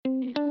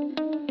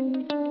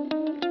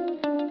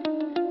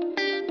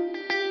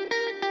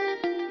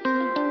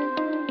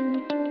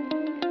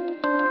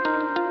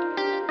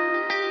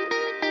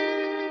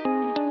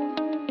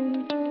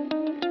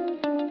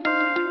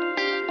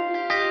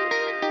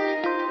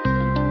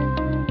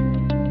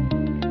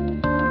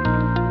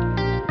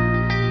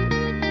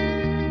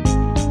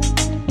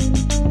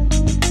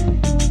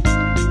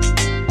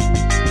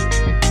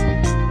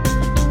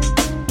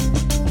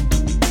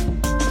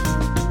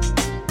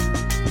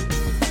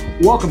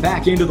welcome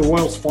back into the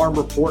Royals Farm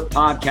Report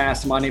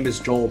podcast. My name is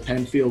Joel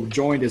Penfield,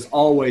 joined as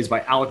always by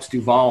Alex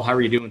Duvall. How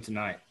are you doing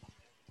tonight?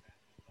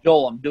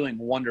 Joel, I'm doing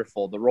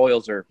wonderful. The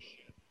Royals are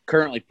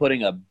currently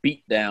putting a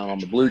beat down on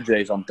the Blue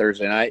Jays on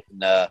Thursday night,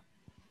 and I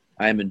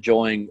am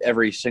enjoying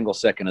every single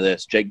second of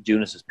this. Jake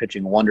Junis is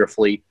pitching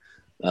wonderfully.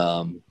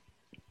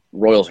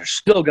 Royals are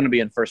still going to be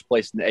in first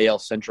place in the AL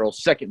Central,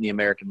 second in the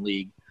American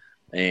League,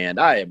 and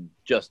I am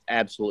just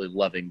absolutely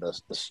loving the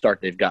start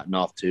they've gotten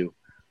off to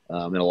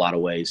in a lot of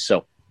ways.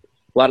 So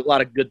a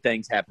lot of good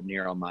things happen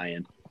here on my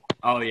end.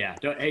 Oh yeah,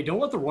 don't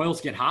let the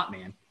Royals get hot,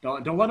 man.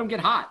 Don't let them get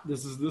hot.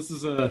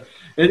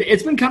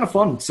 It's been kind of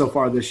fun so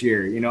far this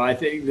year. You know, I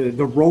think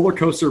the roller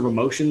coaster of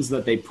emotions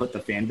that they put the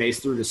fan base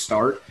through to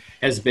start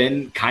has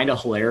been kind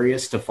of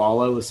hilarious to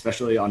follow,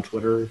 especially on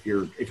Twitter if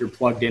you're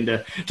plugged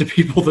into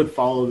people that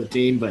follow the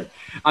team. But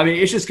I mean,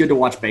 it's just good to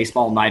watch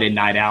baseball night in,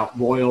 night out,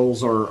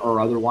 Royals or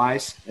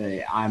otherwise.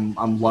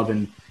 I'm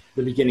loving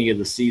the beginning of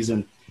the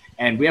season.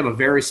 And we have a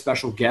very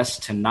special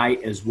guest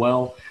tonight as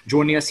well.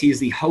 Joining us, he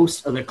is the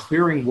host of the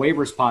Clearing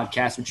Waivers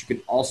podcast, which you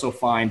can also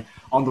find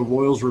on the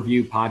Royals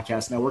Review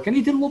Podcast Network. And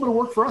he did a little bit of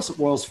work for us at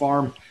Royals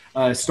Farm,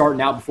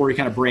 starting out before he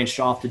kind of branched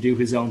off to do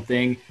his own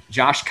thing.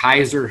 Josh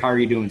Kaiser, how are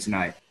you doing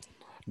tonight?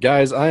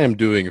 Guys, I am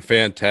doing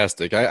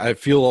fantastic. I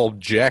feel all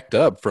jacked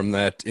up from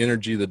that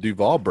energy that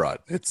Duvall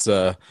brought.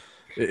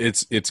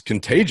 It's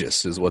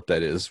contagious is what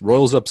that is.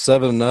 Royals up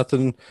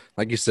 7-0.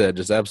 Like you said,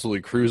 just absolutely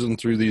cruising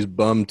through these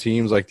bum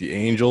teams like the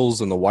Angels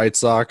and the White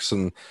Sox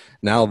and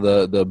now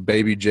the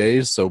baby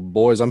Jays. So,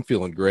 boys, I'm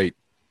feeling great.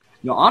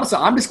 No, honestly,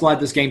 I'm just glad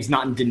this game's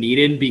not in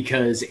Dunedin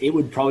because it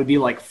would probably be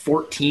like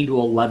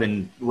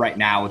 14-11 right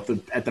now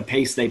at the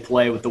pace they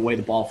play with the way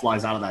the ball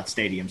flies out of that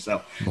stadium.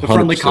 So the 100%.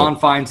 Friendly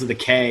confines of the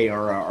K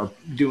are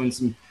doing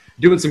some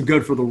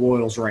good for the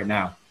Royals right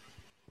now.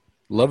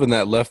 Loving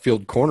that left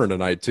field corner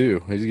tonight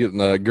too. He's getting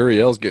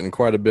Gurriel's getting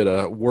quite a bit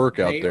of work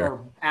out there. They are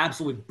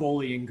absolutely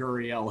bullying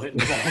Gurriel, hitting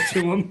the ball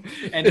to him.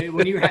 And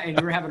when you're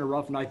having a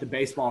rough night, the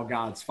baseball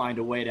gods find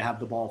a way to have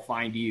the ball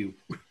find you.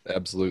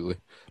 Absolutely.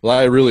 Well,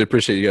 I really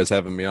appreciate you guys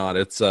having me on.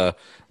 It's like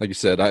you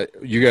said,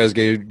 you guys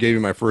gave me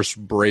my first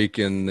break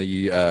in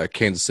the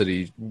Kansas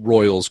City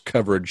Royals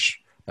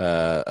coverage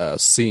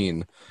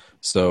scene.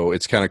 So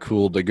it's kind of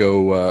cool to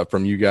go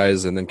from you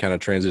guys and then kind of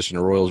transition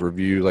to Royals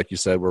Review, like you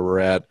said, where we're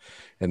at,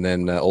 and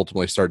then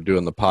ultimately start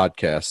doing the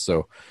podcast.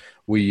 So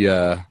we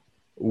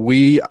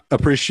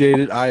appreciate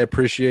it. I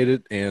appreciate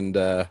it. And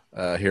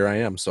here I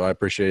am. So I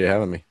appreciate you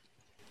having me.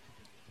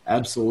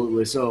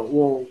 Absolutely.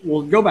 So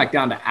we'll go back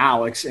down to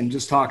Alex and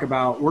just talk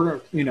about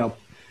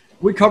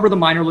we cover the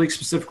minor league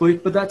specifically,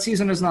 but that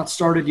season has not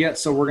started yet.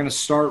 So we're going to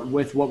start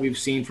with what we've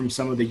seen from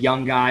some of the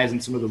young guys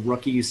and some of the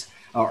rookies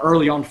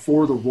early on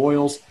for the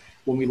Royals.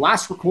 When we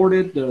last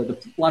recorded, the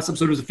last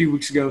episode was a few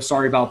weeks ago.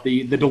 Sorry about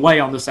the delay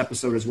on this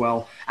episode as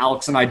well.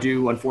 Alex and I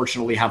do,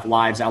 unfortunately, have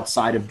lives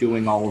outside of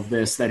doing all of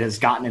this that has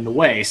gotten in the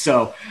way.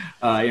 So,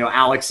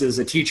 Alex is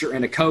a teacher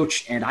and a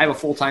coach, and I have a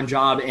full-time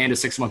job and a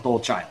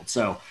 6-month-old child.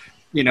 So,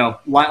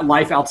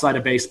 life outside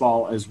of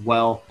baseball as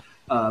well.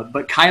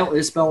 But Kyle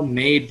Isbel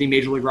made the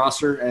Major League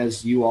roster,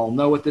 as you all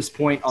know at this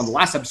point. On the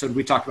last episode,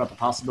 we talked about the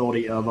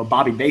possibility of a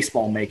Bobby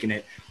Baseball making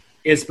it.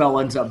 Isbel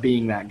ends up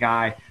being that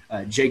guy.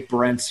 Jake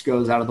Brentz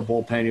goes out of the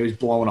bullpen. He was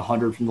blowing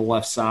 100 from the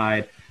left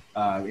side.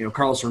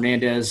 Carlos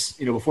Hernandez,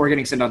 before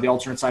getting sent on the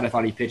alternate side, I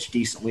thought he pitched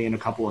decently in a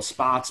couple of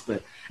spots.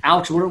 But,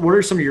 Alex, what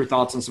are some of your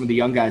thoughts on some of the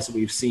young guys that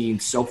we've seen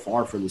so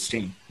far for this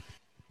team?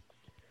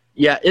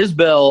 Yeah,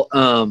 Isbel,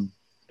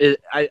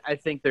 I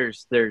think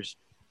there's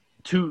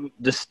two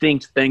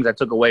distinct things I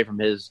took away from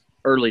his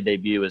early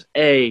debut is,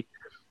 A,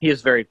 he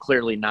is very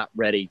clearly not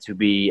ready to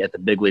be at the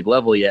big league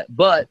level yet.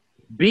 But,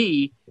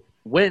 B,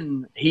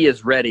 when he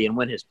is ready and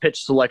when his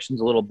pitch selection is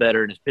a little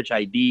better and his pitch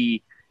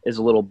ID is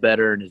a little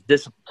better and his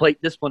discipline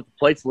at the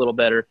plate's a little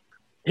better,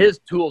 his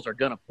tools are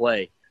going to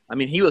play. I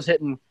mean, he was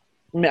hitting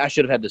 – I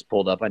should have had this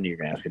pulled up. I knew you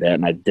were going to ask me that,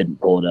 and I didn't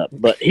pull it up.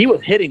 But he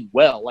was hitting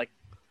well. Like,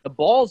 the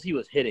balls he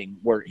was hitting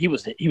he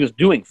was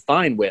doing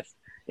fine with.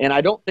 And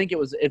I don't think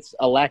it's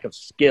a lack of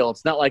skill.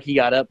 It's not like he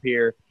got up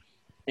here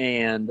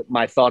and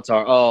my thoughts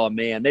are, oh,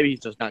 man, maybe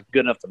he's just not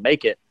good enough to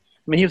make it.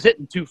 I mean, he was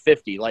hitting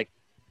 250. Like,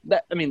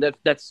 that. I mean,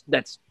 that's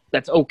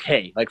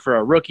okay. Like, for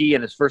a rookie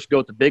and his first go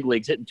at the big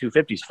leagues, hitting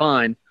 250 is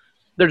fine.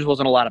 There just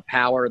wasn't a lot of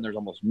power, and there's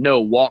almost no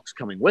walks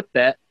coming with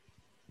that,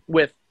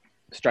 with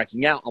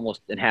striking out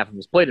almost in half of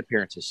his plate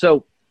appearances.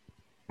 So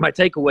my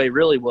takeaway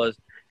really was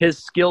his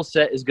skill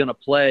set is going to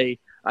play.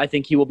 I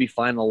think he will be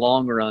fine in the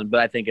long run,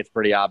 but I think it's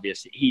pretty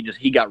obvious.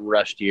 He got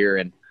rushed here,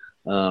 and,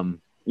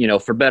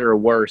 for better or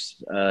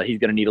worse, he's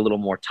going to need a little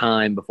more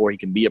time before he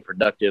can be a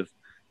productive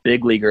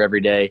big leaguer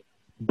every day.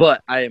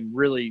 But I am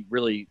really,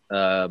 really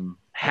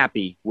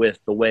happy with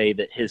the way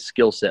that his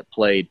skill set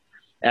played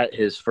at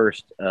his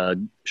first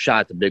shot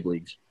at the big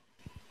leagues.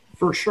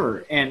 For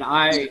sure. And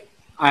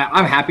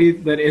I'm happy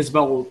that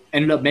Isbel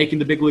ended up making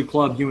the big league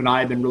club. You and I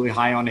have been really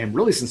high on him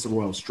really since the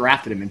Royals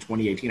drafted him in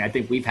 2018. I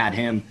think we've had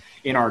him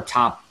in our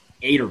top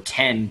 8 or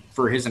 10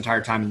 for his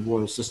entire time in the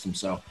Royals system.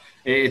 So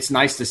it's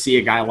nice to see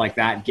a guy like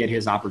that get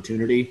his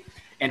opportunity.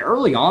 And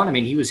early on, I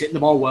mean, he was hitting the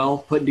ball well,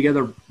 putting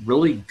together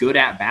really good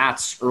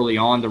at-bats early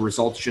on. The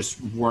results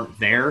just weren't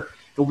there.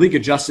 The league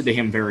adjusted to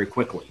him very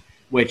quickly,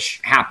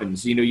 which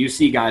happens. You know, you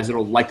see guys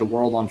that'll light the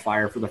world on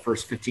fire for the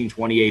first 15,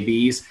 20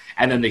 ABs,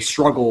 and then they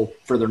struggle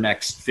for their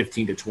next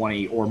 15 to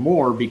 20 or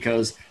more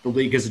because the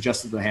league has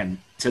adjusted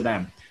to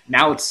them.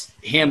 Now it's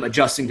him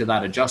adjusting to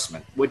that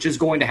adjustment, which is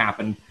going to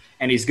happen,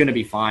 and he's going to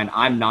be fine.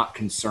 I'm not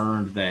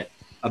concerned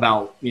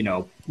about, you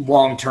know,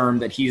 long-term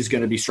that he's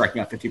going to be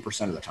striking out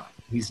 50% of the time.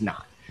 He's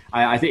not.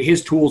 I think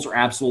his tools are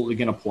absolutely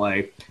going to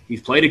play. He's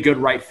played a good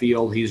right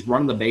field. He's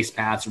run the base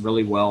paths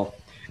really well.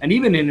 And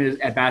even in his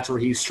at-bats where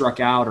he's struck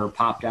out or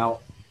popped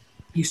out,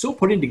 he's still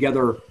putting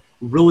together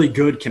really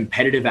good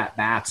competitive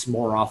at-bats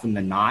more often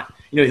than not.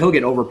 You know, he'll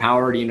get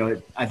overpowered. You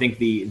know, I think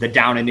the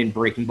down and in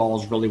breaking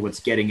ball is really what's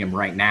getting him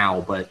right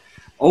now. But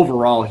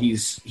overall,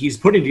 he's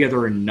putting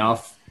together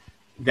enough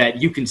that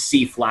you can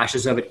see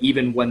flashes of it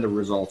even when the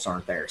results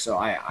aren't there. So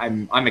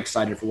I'm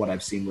excited for what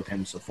I've seen with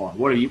him so far.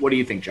 What do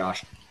you think,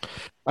 Josh?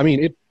 I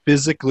mean, it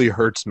physically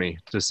hurts me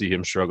to see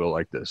him struggle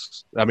like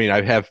this. I mean,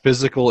 I have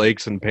physical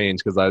aches and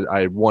pains because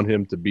I want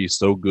him to be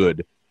so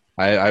good.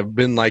 I've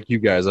been like you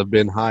guys. I've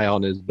been high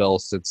on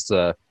Isbell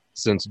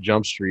since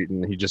Jump Street,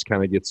 and he just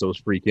kind of gets those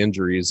freak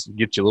injuries,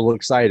 get you a little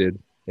excited,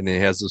 and then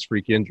he has those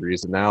freak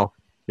injuries. And now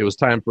it was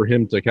time for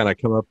him to kind of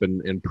come up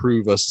and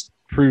prove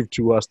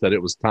to us that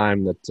it was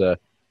time that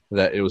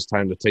it was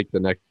time to take the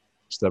next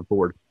step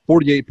forward.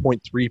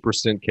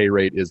 48.3% K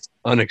rate is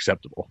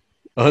unacceptable.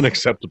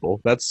 Unacceptable.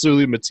 That's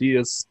Sully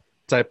Matias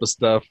type of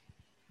stuff.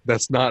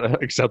 That's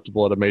not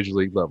acceptable at a major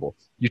league level.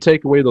 You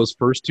take away those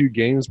first two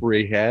games where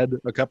he had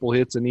a couple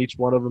hits in each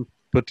one of them,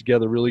 put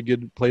together really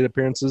good plate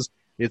appearances,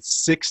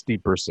 it's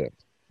 60%.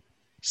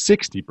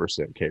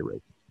 60% K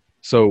rate.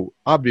 So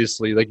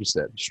obviously, like you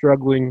said,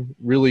 struggling,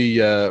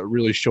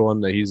 really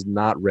showing that he's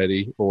not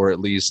ready, or at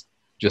least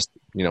just,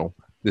 you know,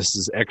 this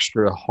is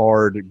extra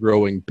hard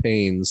growing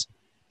pains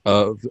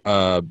of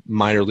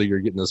minor leaguer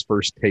getting his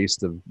first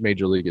taste of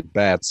major league at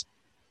bats.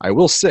 I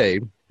will say,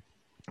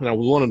 and I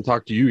want to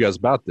talk to you guys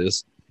about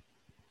this,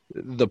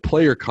 the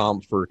player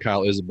comp for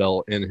Kyle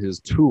Isbell and his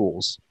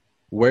tools.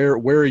 Where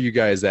are you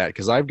guys at?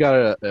 Because I've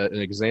got an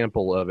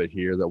example of it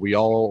here that we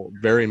all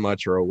very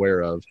much are aware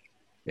of,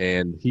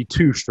 and he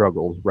too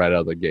struggled right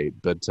out of the gate.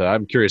 But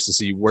I'm curious to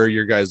see what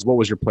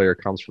was your player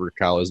comps for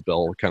Kyle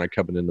Isbell kind of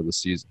coming into the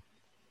season?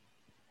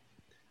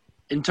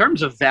 In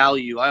terms of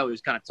value, I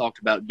always kind of talked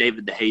about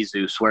David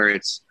DeJesus, where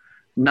it's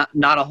not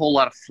a whole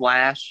lot of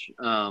flash,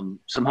 some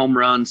home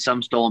runs,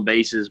 some stolen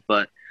bases,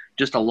 but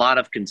just a lot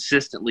of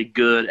consistently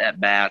good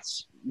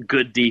at-bats,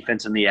 good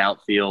defense in the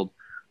outfield.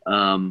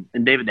 And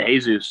David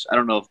DeJesus, I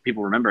don't know if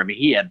people remember, I mean,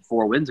 he had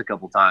 4 wins a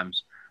couple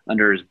times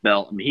under his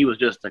belt. I mean, he was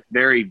just a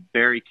very,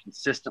 very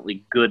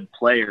consistently good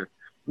player.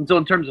 And so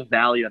in terms of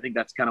value, I think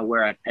that's kind of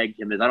where I pegged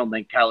him is I don't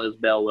think Kyle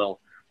Isbell will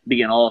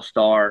be an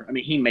all-star. I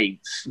mean, he may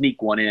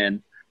sneak one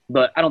in,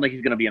 but I don't think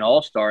he's going to be an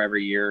all-star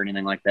every year or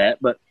anything like that.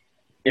 But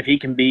if he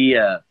can be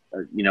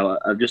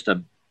just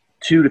a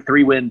 2 to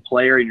 3 win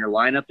player in your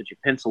lineup that you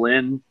pencil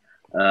in,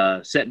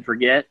 set and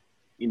forget,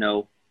 in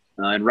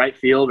right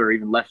field or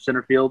even left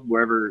center field,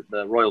 wherever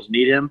the Royals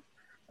need him.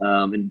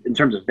 In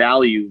terms of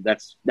value,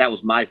 that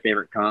was my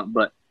favorite comp.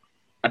 But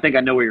I think I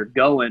know where you're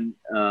going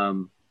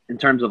in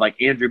terms of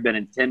like Andrew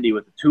Benintendi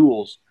with the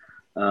tools.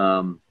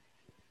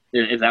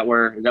 Is that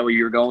where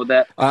you were going with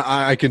that?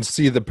 I can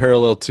see the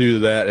parallel to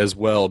that as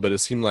well, but it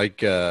seemed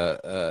like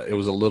it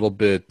was a little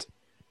bit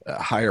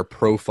higher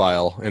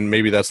profile, and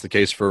maybe that's the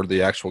case for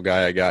the actual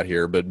guy I got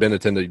here. But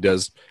Benintendi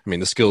does. I mean,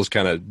 the skills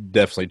kind of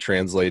definitely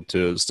translate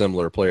to a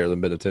similar player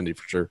than Benintendi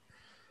for sure.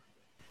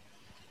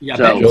 Yeah,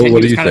 so, Joe,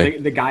 what do you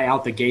think? The guy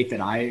out the gate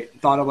that I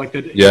thought of. Like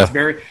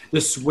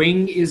the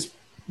swing is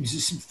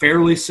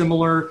fairly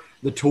similar.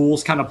 The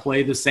tools kind of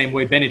play the same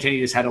way. Benintendi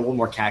just had a little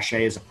more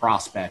cachet as a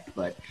prospect,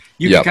 but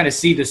you can kind of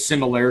see the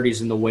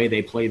similarities in the way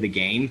they play the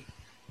game.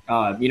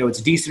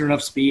 It's decent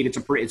enough speed.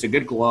 It's a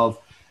good glove.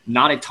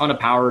 Not a ton of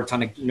power, a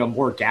ton of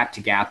more gap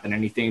to gap than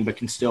anything, but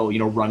can still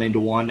run into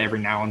one every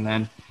now and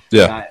then.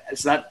 Yeah.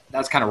 So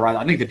that's kind of right.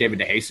 I think the David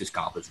DeJesus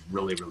comp is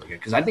really, really good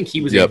because I think he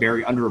was a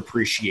very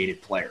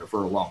underappreciated player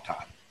for a long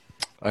time.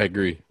 I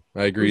agree.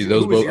 I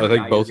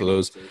think both of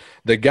those.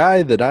 The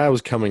guy that I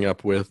was coming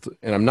up with,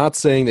 and I'm not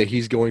saying that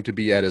he's going to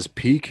be at his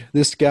peak,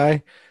 this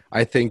guy.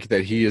 I think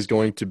that he is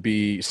going to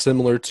be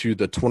similar to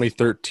the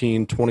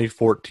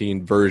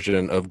 2013-2014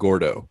 version of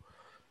Gordo,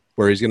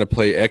 where he's going to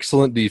play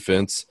excellent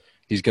defense.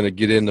 He's going to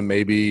get into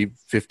maybe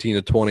 15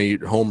 to 20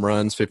 home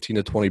runs, 15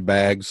 to 20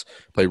 bags,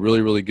 play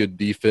really, really good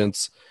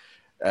defense.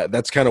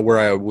 That's kind of where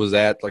I was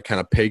at, like kind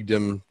of pegged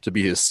him to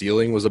be his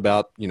ceiling was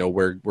about,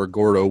 where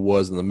Gordo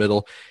was in the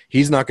middle.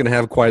 He's not going to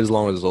have quite as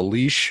long as a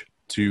leash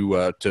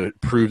to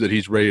prove that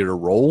he's ready to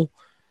roll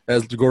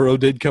as Gordo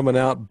did coming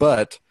out.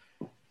 But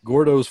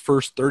Gordo's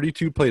first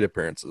 32 plate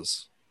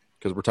appearances,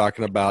 because we're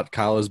talking about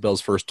Kyle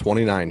Isbell's first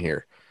 29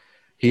 here.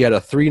 He had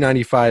a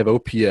 395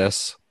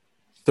 OPS,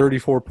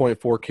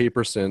 34.4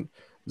 K%,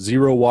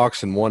 0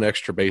 walks, and 1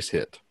 extra base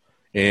hit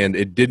And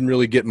it didn't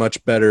really get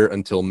much better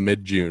until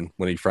mid-June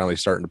when he finally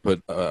started to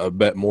put a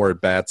bit more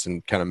at bats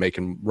and kind of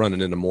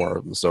running into more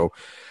of them. So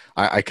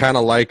I kind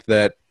of like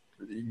that.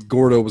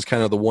 Gordo was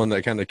kind of the one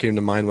that kind of came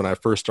to mind when I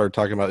first started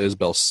talking about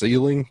Isbell's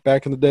ceiling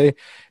back in the day,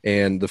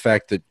 and the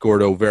fact that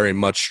Gordo very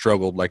much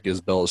struggled like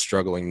Isbell is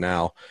struggling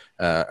now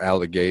out of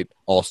the gate.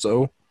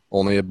 Also,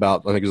 only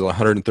about, I think it was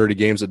 130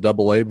 games at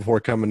Double-A before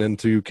coming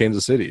into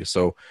Kansas City,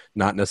 so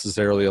not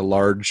necessarily a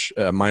large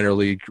minor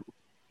league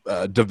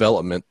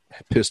development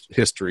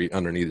history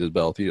underneath his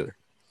belt either.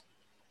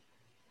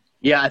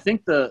 Yeah, I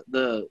think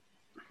the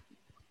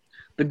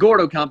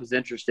Gordo comp is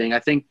interesting. I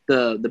think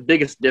the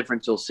biggest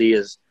difference you'll see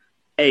is,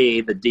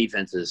 A, the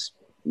defense is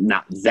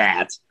not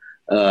that,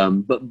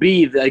 but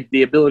B,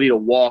 the ability to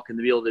walk and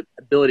the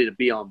ability to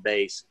be on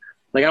base.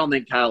 Like, I don't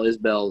think Kyle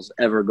Isbell's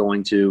ever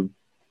going to,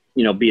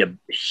 be a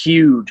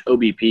huge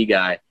OBP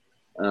guy,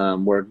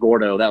 where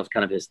Gordo, that was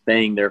kind of his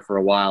thing there for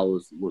a while,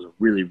 was a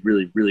really,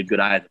 really, really good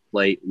eye at the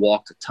plate,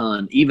 walked a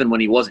ton. Even when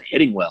he wasn't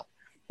hitting well,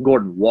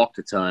 Gordon walked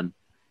a ton.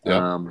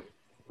 Yeah.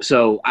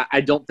 So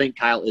I don't think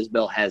Kyle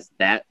Isbell has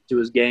that to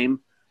his game.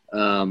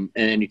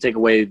 And you take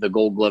away the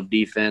Gold Glove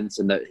defense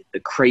and the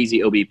crazy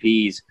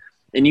OBPs,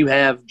 and you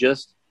have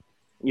just,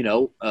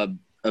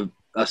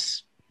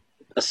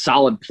 a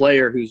solid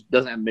player who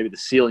doesn't have maybe the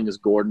ceiling as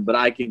Gordon, but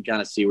I can kind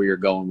of see where you're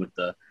going with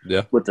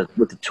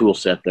the tool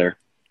set there.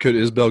 Could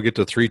Isbell get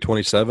to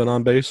 327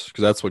 on base?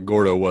 Because that's what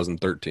Gordo was in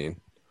 13.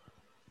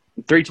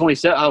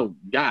 327. Oh,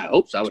 God,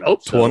 I would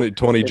hope so.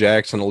 20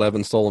 jacks and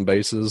 11 stolen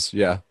bases.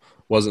 Yeah.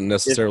 Wasn't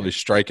necessarily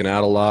striking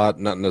out a lot,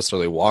 not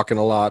necessarily walking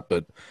a lot,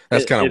 but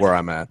that's kind of where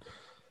I'm at.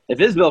 If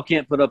Isbell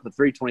can't put up a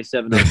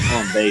 327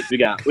 on base, we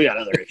got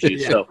other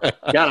issues. Yeah. So,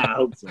 God, I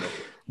hope so.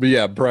 But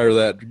yeah, prior to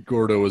that,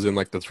 Gordo was in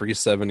like the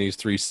 370s,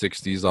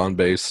 360s on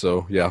base.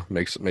 So yeah,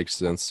 makes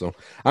sense. So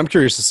I'm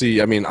curious to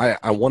see. I mean,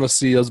 I want to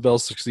see Isbell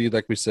succeed,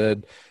 like we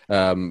said,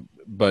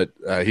 but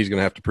he's going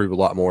to have to prove a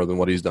lot more than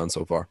what he's done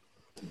so far.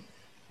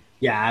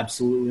 Yeah,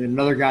 absolutely.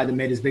 Another guy that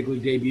made his big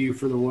league debut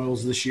for the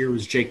Royals this year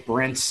was Jake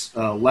Brentz,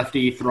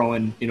 lefty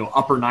throwing,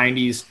 upper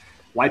 90s,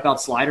 wipeout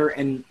slider,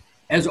 and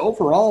has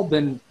overall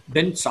been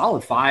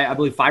solid. I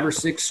believe 5 or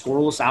 6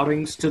 scoreless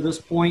outings to this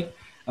point.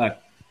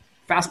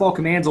 Fastball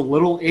command's a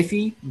little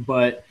iffy,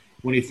 but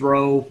when you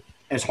throw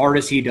as hard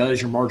as he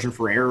does, your margin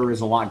for error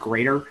is a lot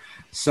greater.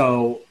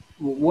 So,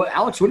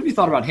 Alex, what have you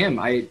thought about him?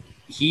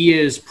 He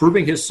is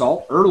proving his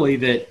salt early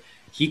that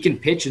he can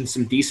pitch in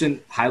some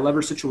decent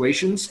high-lever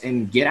situations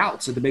and get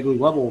outs at the big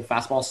league level,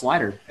 fastball,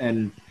 slider.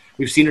 And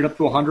we've seen it up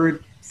to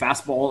 100,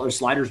 fastball or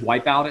sliders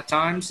wipe out at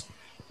times,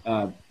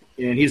 and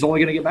he's only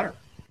going to get better.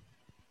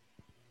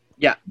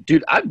 Yeah,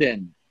 dude, I've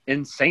been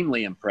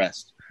insanely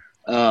impressed.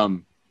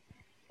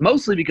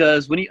 Mostly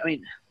because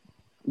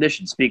this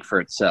should speak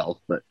for itself,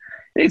 but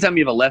anytime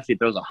you have a lefty that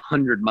throws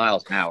 100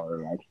 miles an hour,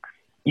 like,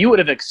 you would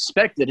have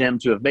expected him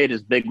to have made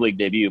his big league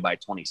debut by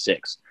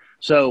 26.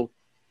 So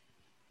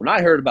when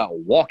I heard about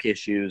walk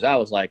issues, I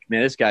was like,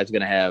 man, this guy's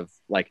going to have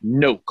like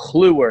no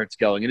clue where it's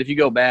going. And if you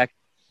go back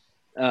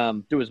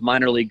through his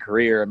minor league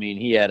career, I mean,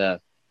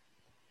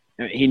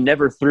 he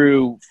never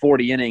threw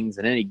 40 innings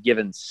in any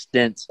given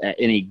stint at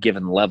any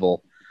given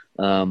level.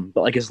 But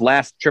like his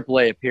last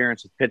AAA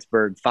appearance with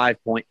Pittsburgh,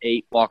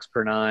 5.8 walks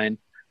per 9.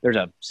 There's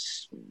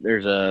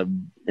a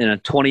in a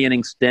 20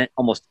 inning stint,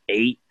 almost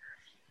 8.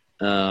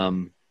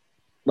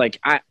 Like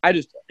I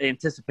just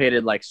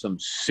anticipated like some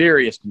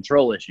serious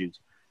control issues,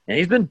 and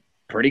he's been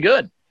pretty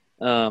good.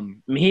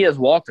 He has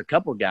walked a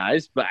couple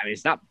guys, but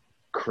it's not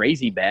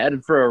crazy bad.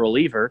 And for a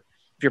reliever,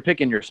 if you're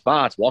picking your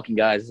spots, walking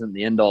guys isn't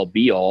the end all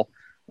be all.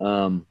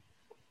 And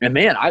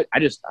man,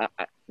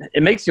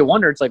 it makes you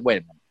wonder. It's like, wait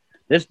a minute,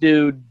 this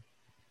dude.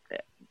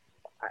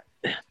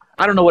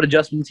 I don't know what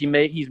adjustments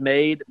he's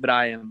made, but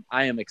I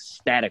am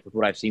ecstatic with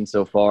what I've seen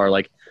so far.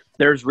 Like,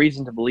 there's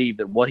reason to believe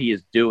that what he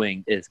is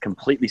doing is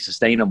completely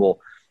sustainable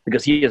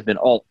because he has been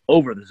all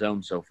over the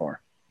zone so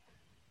far.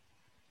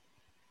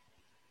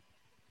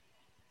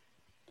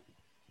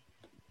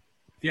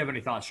 If you have any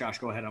thoughts, Josh,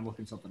 go ahead. I'm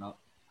looking something up.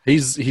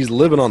 He's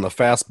living on the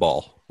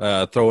fastball,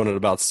 throwing it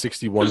about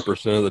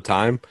 61% of the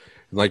time.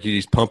 Like,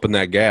 he's pumping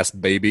that gas,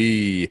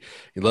 baby.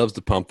 He loves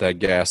to pump that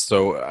gas.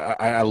 So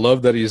I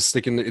love that he's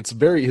sticking.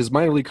 His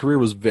minor league career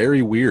was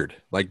very weird.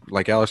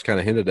 Like Alex kind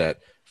of hinted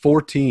at,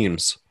 4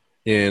 teams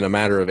in a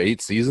matter of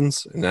 8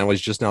 seasons, and now he's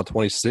just now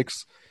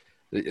 26.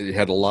 It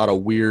had a lot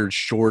of weird,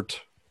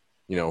 short,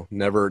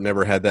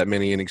 never had that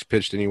many innings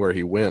pitched anywhere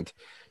he went.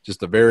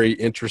 Just a very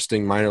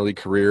interesting minor league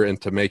career,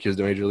 and to make his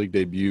major league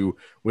debut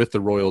with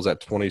the Royals at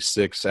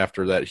 26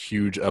 after that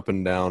huge up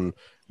and down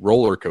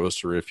roller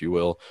coaster, if you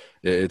will,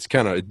 it's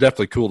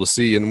definitely cool to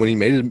see. And when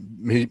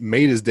he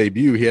made his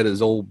debut, he had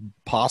his old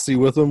posse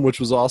with him, which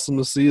was awesome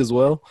to see as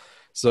well.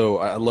 So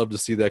I love to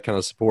see that kind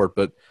of support.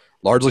 But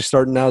largely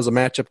starting out as a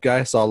matchup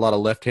guy, saw a lot of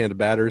left-handed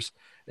batters,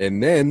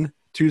 and then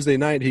Tuesday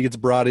night he gets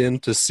brought in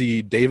to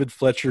see David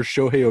Fletcher,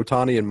 Shohei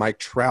Ohtani, and Mike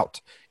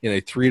Trout in a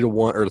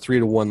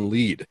 3-1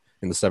 lead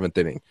in the 7th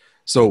inning.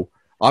 So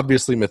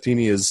obviously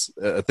Matheny is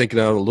thinking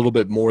out a little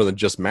bit more than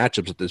just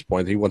matchups at this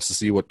point. He wants to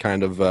see what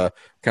kind of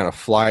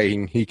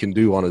flying he can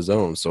do on his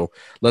own. So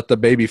let the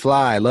baby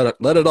fly. Let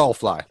it all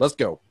fly. Let's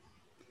go.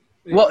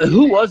 Well,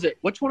 who was it?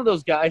 Which one of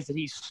those guys did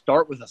he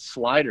start with a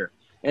slider?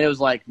 And it was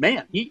like,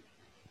 man,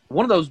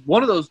 one of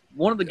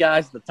the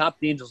guys at the top of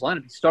the Angels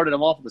lineup, he started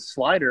him off with a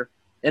slider,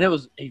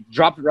 and he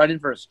dropped it right in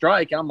for a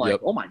strike. And I'm like,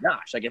 oh my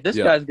gosh, like if this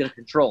guy's going to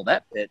control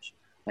that pitch,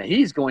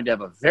 he's going to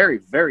have a very,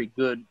 very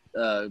good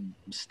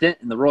stint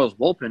in the Royals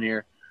bullpen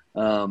here,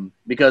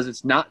 because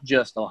it's not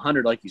just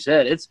 100 like you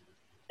said.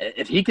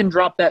 If he can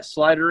drop that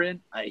slider in,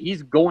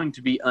 he's going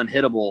to be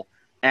unhittable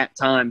at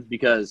times,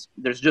 because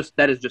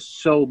that is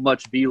just so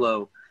much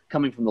velo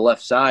coming from the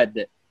left side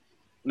that,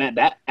 man,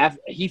 that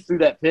after he threw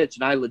that pitch,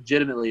 and I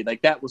legitimately,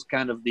 like, that was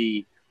kind of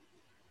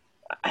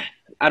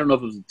I don't know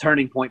if it was a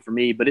turning point for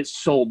me, but it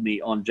sold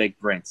me on Jake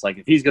Brentz. Like,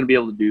 if he's going to be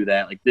able to do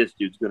that, like, this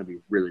dude's going to be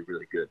really,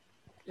 really good.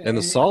 And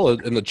the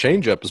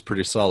changeup is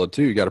pretty solid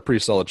too. You got a pretty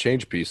solid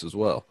change piece as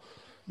well.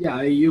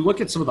 Yeah, you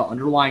look at some of the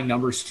underlying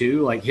numbers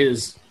too. Like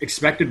his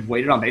expected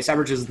weighted on base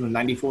average is in the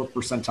 94th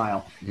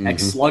percentile,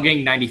 X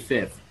slugging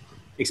 95th,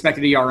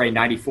 expected ERA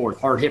 94th,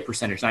 hard hit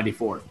percentage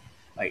 94th.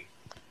 Like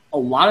a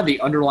lot of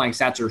the underlying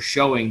stats are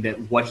showing that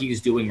what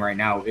he's doing right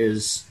now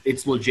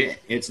it's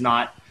legit. It's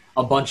not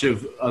a bunch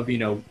of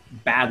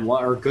bad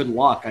luck or good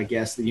luck, I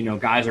guess. That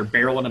guys are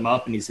barreling him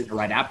up and he's hitting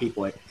right at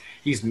people. Like,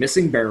 he's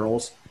missing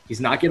barrels. He's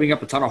not giving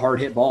up a ton of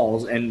hard hit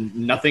balls, and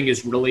nothing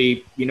is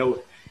really,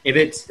 if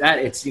it's that,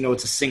 it's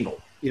a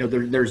single.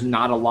 There's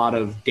not a lot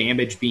of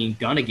damage being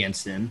done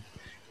against him.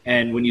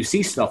 And when you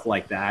see stuff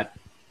like that,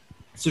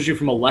 especially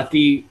from a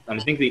lefty,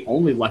 and I think the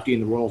only lefty in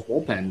the Royals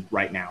bullpen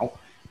right now,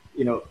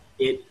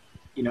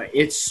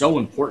 it's so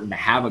important to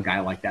have a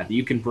guy like that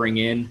you can bring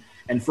in.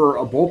 And for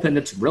a bullpen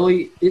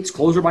it's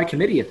closer by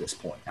committee at this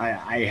point.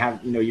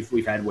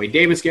 We've had Wade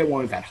Davis get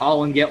one, we've had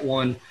Holland get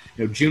one.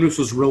 Junis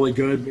was really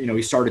good.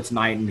 He started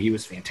tonight and he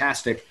was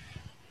fantastic.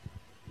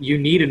 You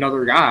need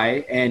another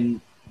guy,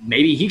 and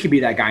maybe he could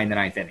be that guy in the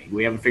ninth inning.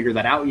 We haven't figured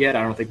that out yet.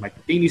 I don't think Mike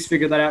Matheny's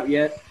figured that out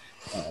yet.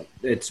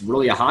 It's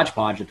really a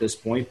hodgepodge at this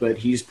point, but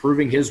he's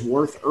proving his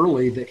worth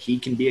early that he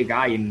can be a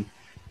guy in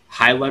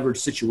high leverage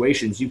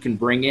situations you can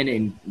bring in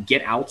and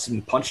get outs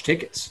and punch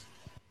tickets.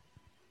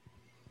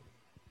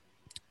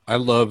 I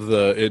love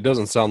it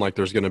doesn't sound like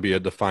there's going to be a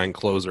defined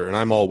closer, and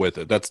I'm all with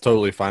it. That's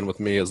totally fine with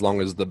me as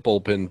long as the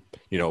bullpen,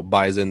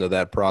 buys into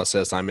that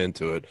process. I'm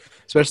into it,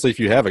 especially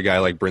if you have a guy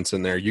like Brentz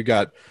in there. You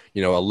got,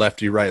 a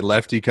lefty, right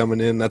lefty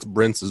coming in. That's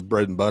Brentz's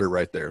bread and butter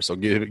right there. So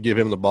give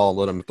him the ball and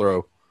let him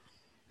throw.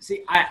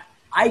 See,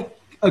 I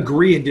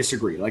agree and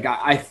disagree. Like,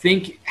 I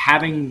think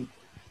having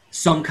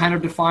some kind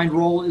of defined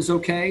role is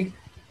okay,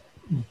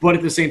 but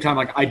at the same time,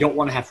 like, I don't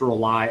want to have to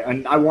rely,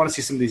 and I want to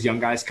see some of these young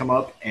guys come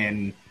up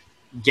and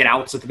get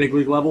outs at the big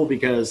league level,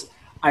 because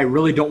I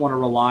really don't want to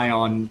rely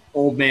on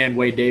old man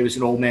Wade Davis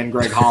and old man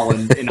Greg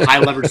Holland in high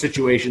leverage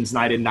situations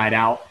night in, night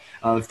out.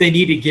 If they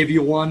need to give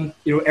you one,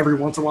 every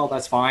once in a while,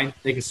 that's fine.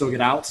 They can still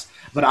get outs,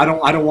 but I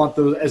don't want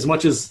those, as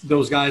much as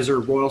those guys are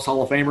Royals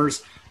Hall of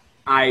Famers.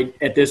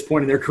 At this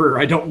point in their career,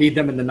 I don't need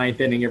them in the ninth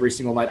inning every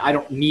single night. I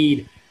don't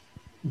need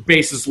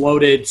bases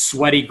loaded,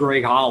 sweaty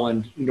Greg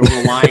Holland,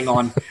 relying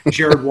on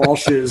Jared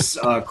Walsh's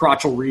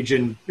crotchal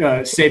region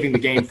saving the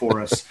game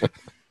for us.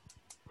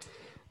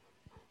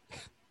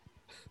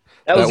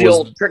 That was the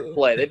old trick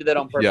play. They did that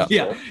on purpose.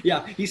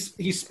 Yeah. He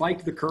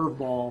spiked the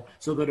curveball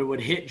so that it would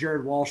hit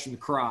Jared Walsh in the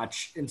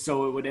crotch, and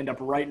so it would end up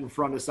right in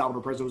front of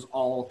Salvador Perez. It was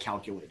all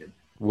calculated.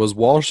 Was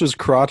Walsh's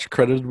crotch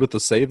credited with the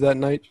save that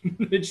night?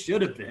 It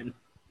should have been.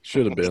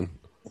 Should have been.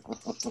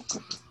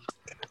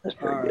 That's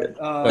pretty good.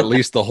 At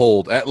least the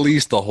hold. At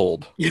least the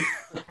hold.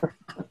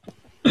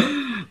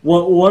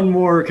 One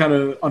more kind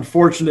of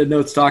unfortunate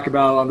note to talk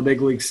about on the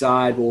big league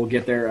side. We'll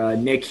get there.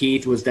 Nick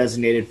Heath was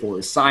designated for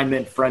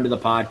assignment, friend of the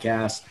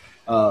podcast.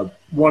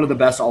 One of the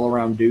best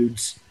all-around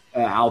dudes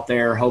out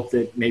there. Hope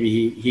that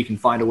maybe he can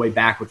find a way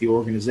back with the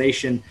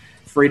organization.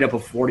 Freed up a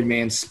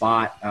 40-man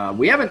spot.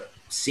 We haven't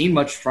seen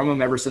much from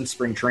him ever since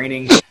spring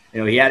training.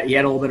 He had a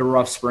little bit of a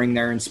rough spring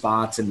there in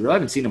spots, and really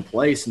haven't seen him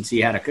play since he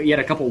had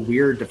a couple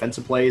weird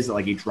defensive plays that,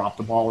 like, he dropped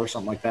the ball or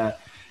something like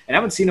that. And I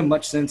haven't seen him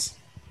much since.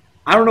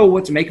 I don't know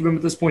what to make of him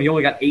at this point. He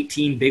only got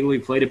 18 big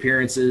league plate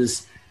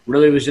appearances.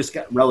 Really was just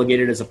got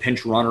relegated as a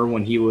pinch runner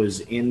when he was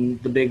in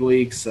the big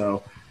league.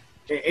 So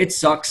it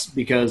sucks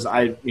because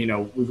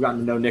we've gotten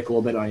to know Nick a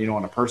little bit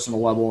on a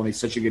personal level, and he's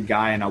such a good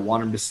guy, and I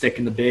want him to stick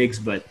in the bigs,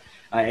 but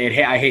I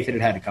hate that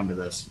it had to come to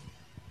this.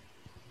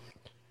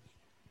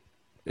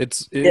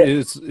 It's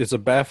a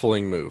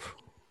baffling move.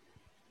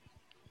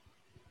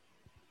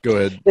 Go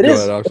ahead. It is. Go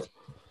ahead, Alex.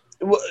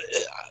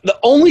 The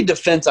only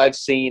defense I've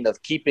seen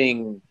of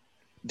keeping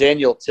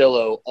Daniel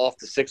Tillo off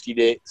the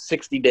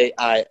 60-day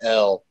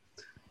IL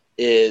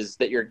is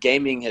that you're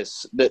gaming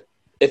that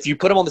if you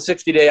put him on the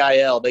 60-day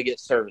IL, they get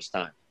service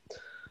time.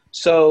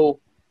 So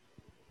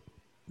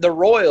the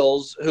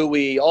Royals, who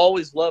we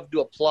always love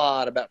to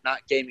applaud about not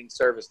gaming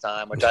service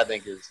time, which I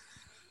think is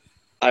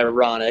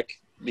ironic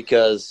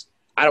because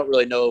I don't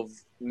really know of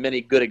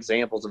many good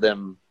examples of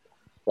them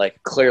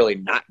like clearly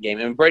not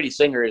gaming. I mean, Brady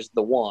Singer is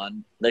the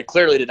one. They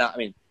clearly did not. I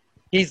mean,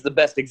 he's the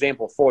best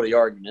example for the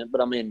argument,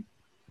 but I mean,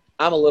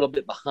 I'm a little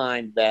bit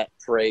behind that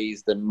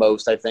praise than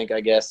most, I think,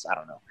 I guess. I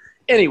don't know.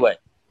 Anyway,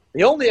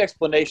 the only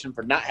explanation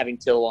for not having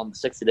Till on the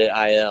 60-day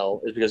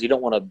IL is because you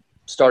don't want to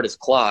start his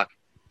clock,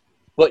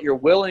 but you're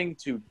willing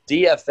to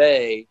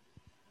DFA.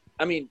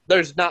 I mean,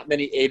 there's not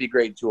many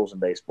 80-grade tools in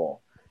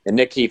baseball, and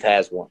Nick Heath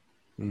has one.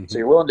 Mm-hmm. So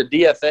you're willing to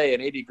DFA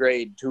an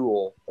 80-grade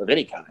tool of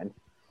any kind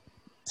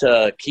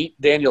to keep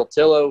Daniel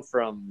Tillo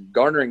from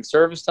garnering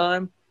service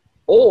time,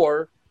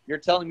 or you're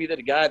telling me that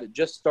a guy that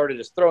just started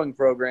his throwing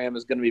program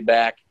is going to be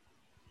back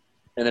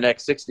in the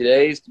next 60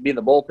 days to be in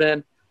the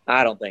bullpen?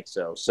 I don't think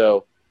so.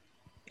 So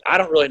I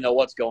don't really know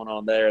what's going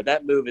on there.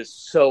 That move is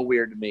so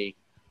weird to me.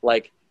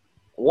 Like,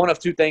 one of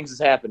two things is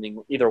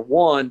happening. Either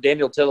one,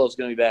 Daniel Tillo is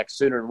going to be back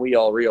sooner than we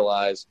all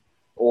realize,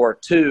 or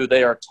two,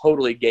 they are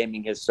totally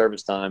gaming his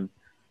service time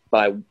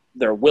by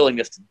their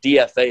willingness to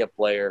DFA a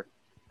player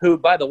who,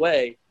 by the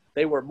way,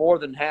 they were more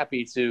than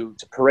happy to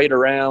parade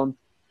around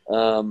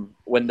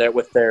when they're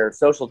with their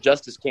social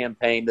justice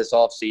campaign this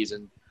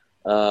offseason,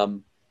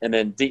 and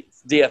then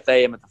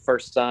DFA him at the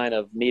first sign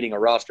of needing a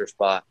roster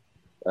spot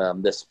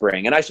this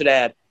spring. And I should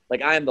add,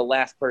 like, I am the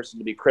last person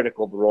to be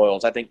critical of the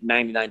Royals. I think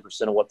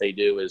 99% of what they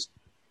do is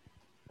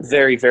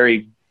very,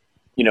 very,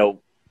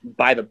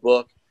 by the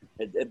book.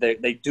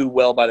 They do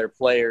well by their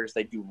players.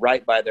 They do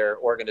right by their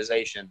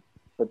organization.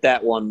 But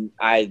that one,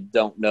 I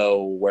don't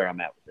know where I'm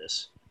at with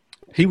this.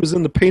 He was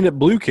in the Paint It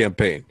Blue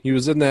campaign. He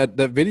was in that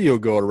video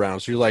going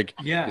around. So you're like,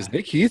 is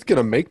Nick Heath going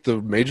to make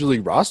the Major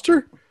League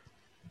roster?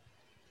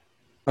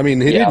 I mean,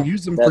 they didn't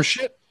use him for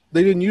shit.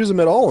 They didn't use him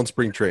at all in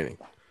spring training.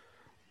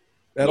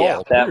 At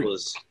all.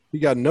 He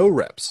got no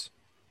reps.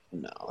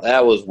 No,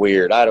 that was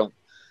weird.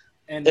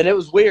 And it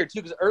was weird,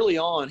 too, because early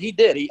on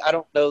I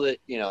don't know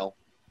that,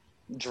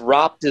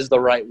 dropped is the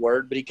right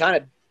word, but he kind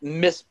of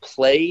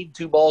misplayed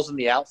two balls in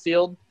the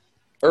outfield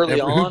early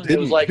on. It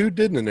was like, who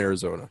didn't in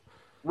Arizona?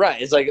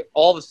 Right. It's like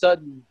all of a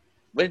sudden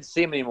we didn't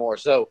see him anymore.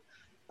 So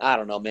I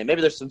don't know, man.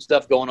 Maybe there's some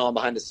stuff going on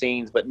behind the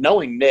scenes, but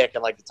knowing Nick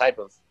and like the type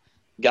of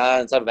guy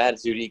and type of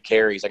attitude he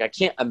carries, like I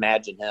can't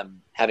imagine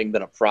him having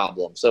been a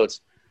problem. So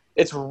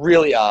it's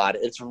really odd.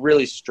 It's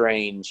really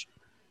strange.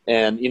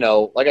 And,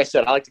 like I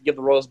said, I like to give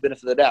the Royals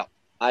benefit of the doubt.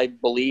 I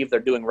believe they're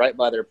doing right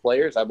by their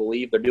players. I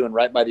believe they're doing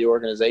right by the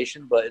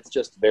organization, but it's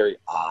just very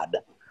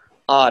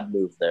odd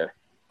move there.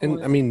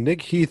 And I mean,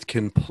 Nick Heath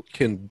can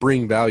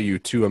bring value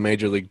to a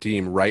major league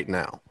team right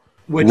now.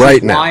 Which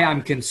is why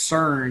I'm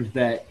concerned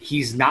that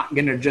he's not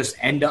going to just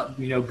end up,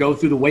 go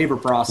through the waiver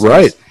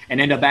process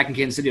and end up back in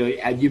Kansas City.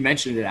 You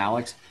mentioned it,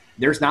 Alex.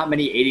 There's not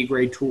many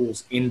 80-grade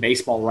tools in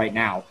baseball right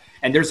now.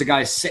 And there's a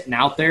guy sitting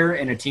out there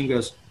and a team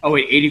goes, oh,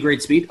 wait,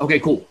 80-grade speed? Okay,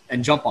 cool,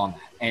 and jump on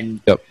that.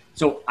 And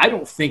so I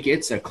don't think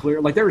it's a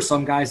clear – like there are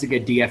some guys that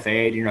get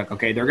DFA'd and you're like,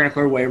 okay, they're going to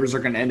clear waivers. They're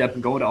going to end up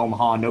going to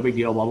Omaha. No big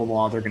deal, blah, blah,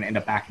 blah. They're going to end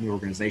up back in the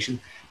organization.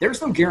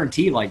 There's no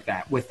guarantee like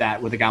that with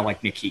a guy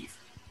like Nick Heath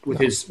with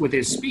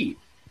his speed.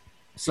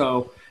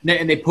 So –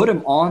 and they put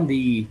him on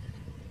the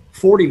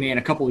 40-man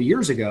a couple of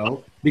years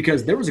ago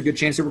because there was a good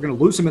chance they were going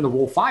to lose him in the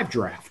Rule 5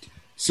 draft.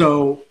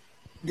 So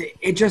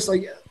it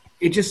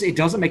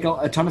doesn't make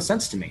a ton of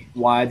sense to me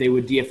why they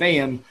would DFA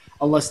him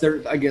unless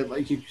they're, again,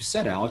 like you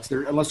said, Alex,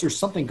 unless there's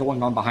something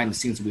going on behind the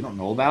scenes that we don't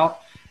know about.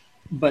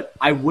 But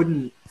I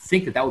wouldn't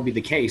think that would be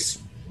the case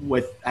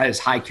with as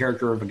high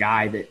character of a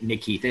guy that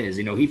Nick Heath is.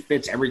 He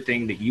fits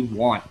everything that you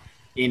want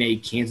in a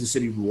Kansas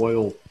City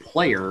Royal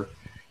player.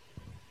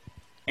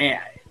 And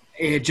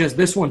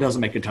this one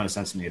doesn't make a ton of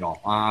sense to me at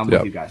all. I'm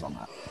with you guys on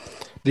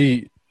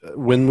that.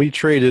 When we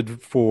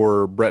traded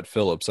for Brett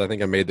Phillips, I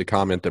think I made the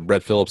comment that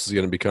Brett Phillips is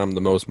going to become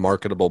the most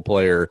marketable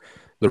player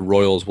the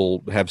Royals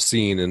will have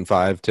seen in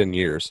 5-10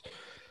 years.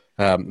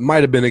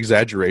 Might have been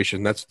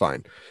exaggeration. That's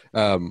fine.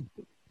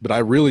 But I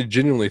really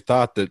genuinely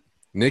thought that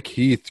Nick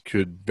Heath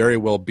could very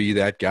well be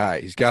that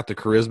guy. He's got the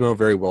charisma,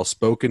 very well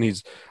spoken.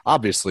 He's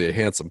obviously a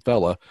handsome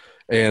fella.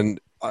 And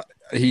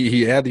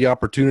he had the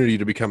opportunity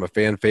to become a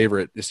fan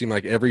favorite. It seemed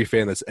like every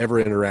fan that's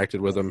ever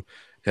interacted with him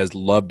has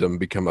loved him,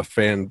 become a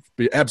fan,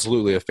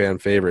 absolutely a fan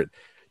favorite.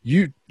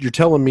 You're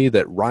telling me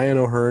that Ryan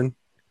O'Hearn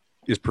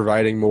is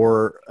providing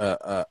more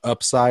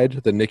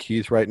upside than Nick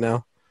Heath right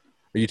now?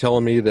 Are you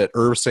telling me that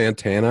Irv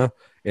Santana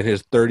and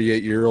his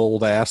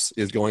 38-year-old ass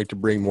is going to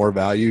bring more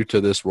value to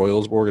this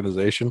Royals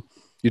organization?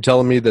 You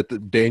telling me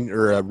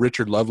that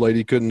Richard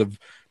Lovelady couldn't have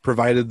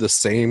provided the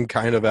same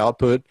kind of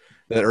output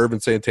that Irvin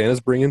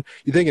Santana's bringing?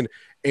 You thinking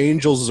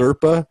Angel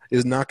Zerpa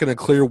is not going to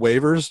clear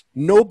waivers?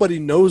 Nobody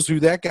knows who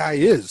that guy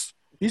is.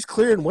 He's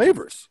clearing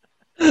waivers.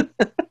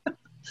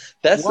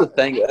 That's the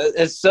thing.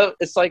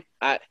 It's like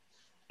I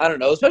don't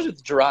know, especially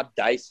with Gerard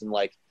Dyson.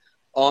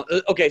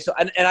 Okay, so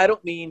and I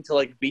don't mean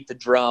to beat the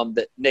drum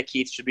that Nick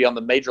Heath should be on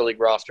the Major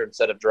League roster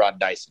instead of Gerard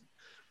Dyson.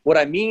 What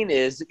I mean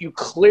is that you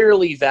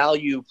clearly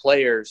value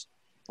players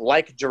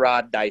like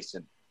Gerard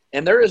Dyson,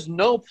 and there is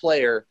no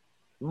player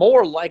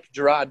more like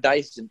Gerard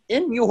Dyson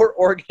in your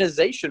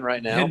organization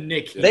right now than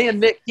Nick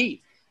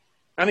Heath.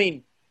 I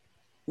mean,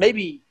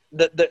 maybe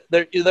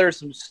there are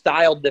some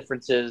style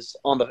differences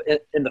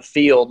in the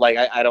field. Like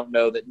I don't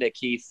know that Nick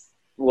Heath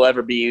will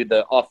ever be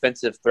the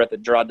offensive threat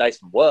that Gerard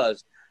Dyson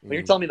was. When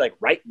you're telling me like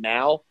right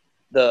now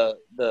the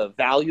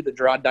value that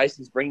Gerard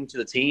Dyson's bringing to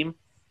the team,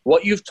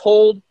 what you've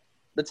told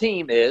the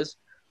team is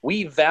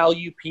we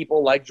value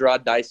people like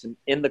Gerard Dyson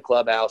in the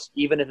clubhouse,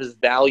 even if his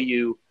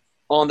value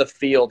on the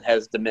field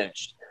has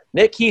diminished.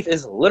 Nick Heath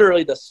is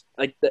literally they're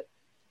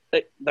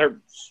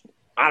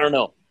I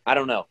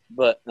don't know,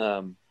 but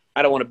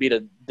I don't want to beat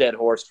a dead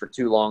horse for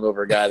too long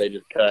over a guy they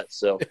just cut.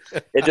 So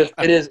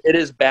it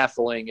is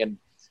baffling, and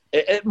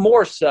it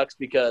more sucks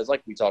because,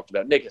 like we talked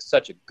about, Nick is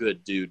such a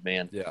good dude,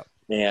 man. Yeah.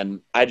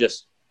 And I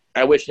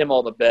wish him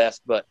all the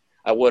best, but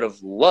I would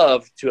have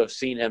loved to have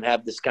seen him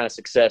have this kind of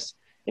success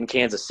in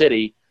Kansas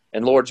City.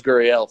 And Lourdes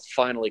Gurriel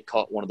finally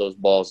caught one of those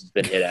balls that's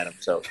been hit at him.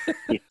 So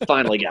he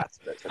finally got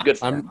it. Good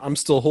for him. I'm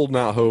still holding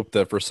out hope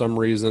that for some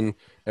reason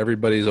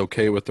everybody's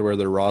okay with where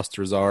their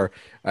rosters are.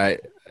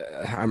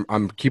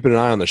 I'm keeping an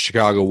eye on the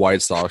Chicago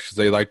White Sox because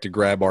they like to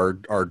grab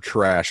our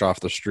trash off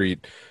the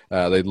street.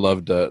 They'd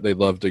love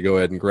to go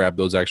ahead and grab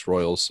those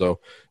ex-Royals. So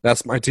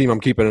that's my team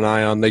I'm keeping an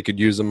eye on. They could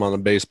use them on the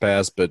base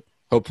pass, but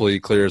hopefully he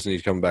clears and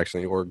he's coming back to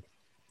New York.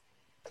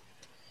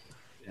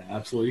 Yeah,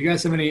 absolutely. You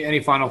guys have any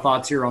final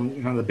thoughts here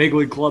on the big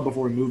league club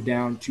before we move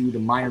down to the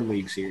minor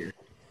leagues here?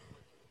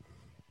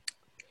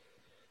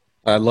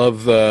 I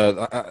love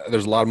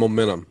there's a lot of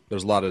momentum.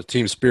 There's a lot of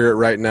team spirit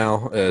right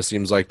now. It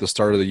seems like the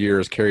start of the year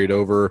is carried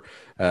over.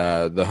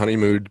 The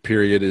honeymoon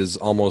period is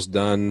almost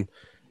done,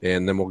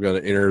 and then we're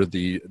going to enter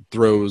the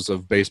throes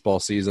of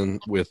baseball season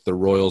with the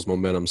Royals'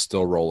 momentum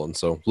still rolling.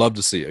 So love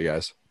to see it,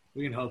 guys.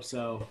 We can hope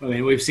so. I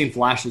mean, we've seen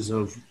flashes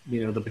of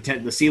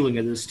the ceiling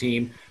of this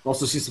team. We've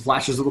also seen some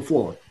flashes of the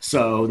floor.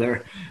 So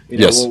they're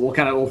yes.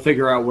 we'll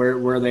figure out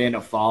where they end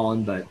up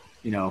falling. But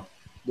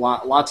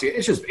lots of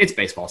it's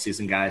baseball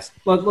season, guys.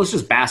 Let's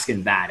just bask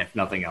in that if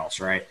nothing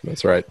else, right?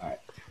 That's right. All right.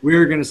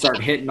 We're going to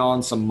start hitting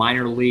on some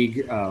minor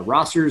league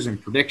rosters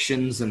and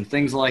predictions and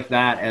things like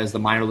that as the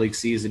minor league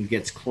season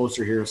gets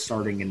closer here,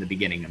 starting in the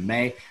beginning of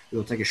May.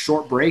 We'll take a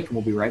short break and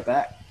we'll be right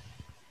back.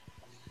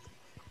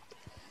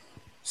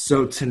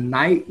 So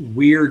tonight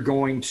we're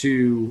going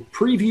to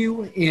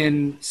preview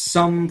in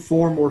some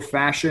form or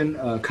fashion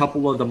a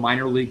couple of the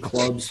minor league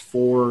clubs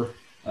for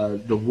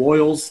the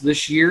Royals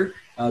this year,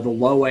 the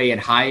Low A and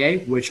High A,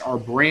 which are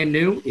brand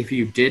new. If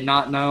you did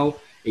not know,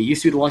 it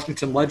used to be the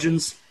Lexington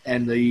Legends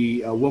and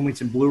the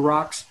Wilmington Blue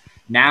Rocks.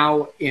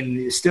 Now,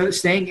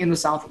 staying in the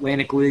South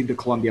Atlantic League, the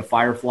Columbia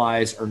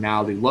Fireflies are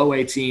now the Low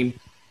A team,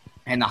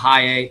 and the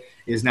High A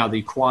is now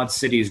the Quad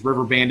Cities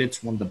River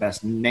Bandits, one of the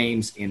best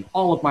names in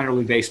all of minor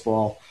league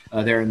baseball.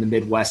 They're in the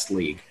Midwest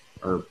League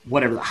or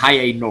whatever, the High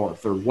A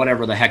North or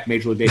whatever the heck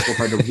Major League Baseball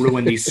tried to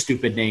ruin these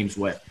stupid names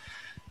with.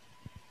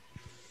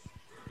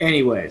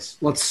 Anyways,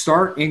 let's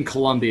start in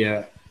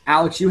Columbia.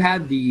 Alex, they've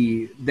started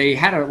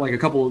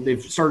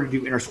to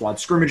do inter-squad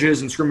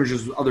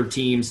scrimmages with other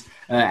teams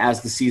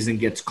as the season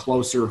gets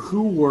closer.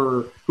 Who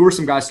are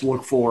some guys to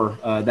look for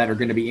that are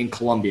going to be in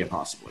Columbia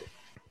possibly?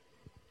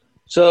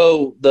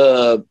 So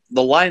the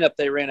lineup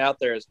they ran out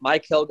there is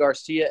Michael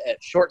Garcia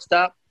at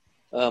shortstop,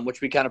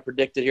 which we kind of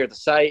predicted here at the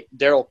site.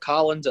 Darryl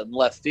Collins at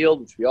left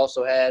field, which we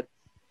also had.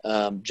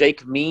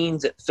 Jake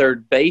Means at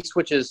third base,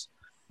 which is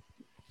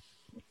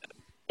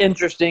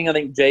interesting. I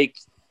think Jake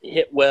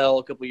hit well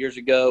a couple years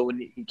ago when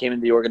he came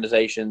into the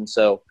organization,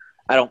 so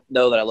I don't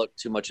know that I looked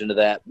too much into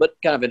that, but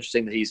kind of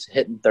interesting that he's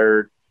hitting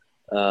third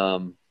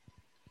and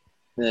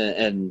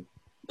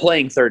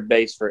playing third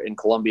base in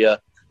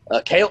Columbia.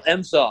 Cale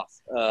Emsoff,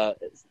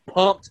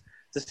 pumped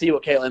to see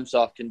what Cale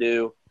Emsoff can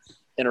do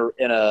in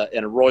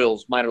a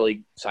Royals minor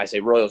league. So I say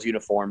Royals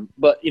uniform,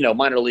 but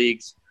minor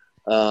leagues.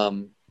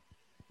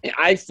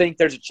 I think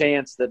there's a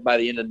chance that by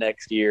the end of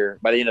this year,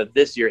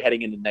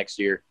 heading into next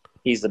year,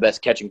 he's the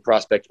best catching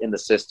prospect in the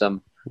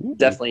system. Ooh.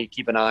 Definitely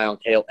keep an eye on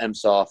Cale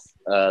Emsoff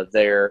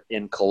there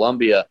in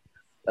Columbia.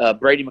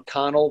 Brady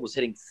McConnell was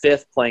hitting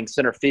fifth, playing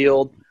center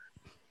field.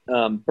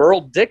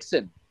 Burl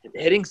Dixon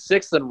hitting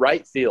sixth in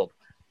right field.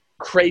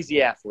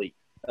 Crazy athlete,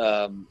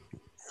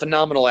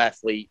 phenomenal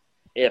athlete.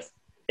 If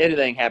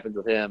anything happens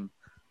with him,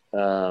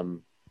 there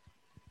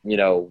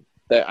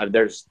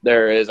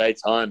is a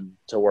ton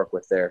to work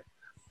with there.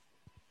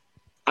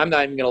 I'm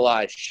not even gonna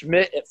lie.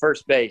 Schmidt at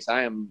first base.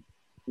 I am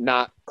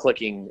not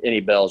clicking any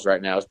bells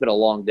right now. It's been a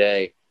long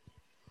day.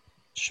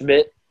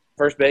 Schmidt,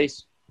 first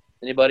base.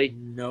 Anybody?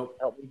 Nope.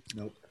 Help me.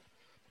 Nope.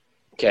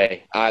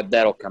 Okay,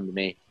 that'll come to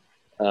me.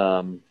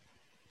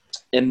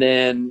 And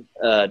then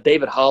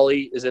David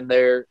Hawley is in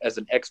there as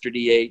an extra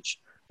DH.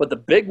 But the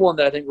big one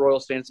that I think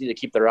Royals fans need to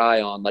keep their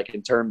eye on, like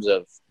in terms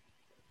of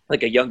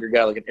like a younger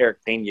guy, like an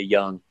Eric Pena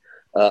young,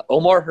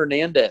 Omar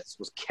Hernandez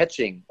was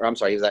catching. Or I'm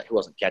sorry, he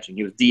wasn't catching.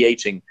 He was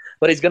DHing.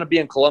 But he's going to be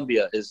in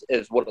Columbia is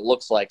what it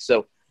looks like.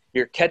 So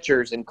your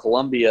catchers in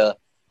Columbia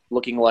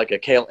looking like a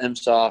Cale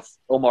Emsoff,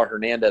 Omar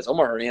Hernandez.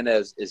 Omar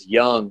Hernandez is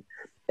young.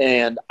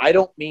 And I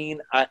don't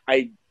mean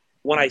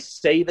when I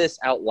say this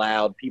out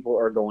loud, people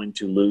are going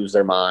to lose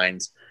their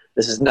minds.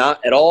 This is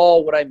not at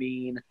all what I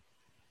mean.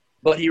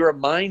 but he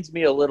reminds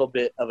me a little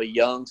bit of a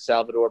young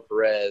Salvador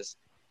Perez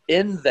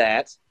in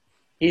that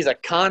he's a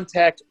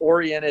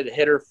contact-oriented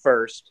hitter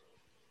first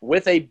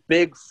with a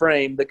big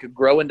frame that could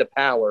grow into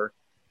power,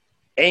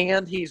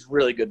 and he's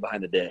really good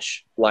behind the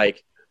dish.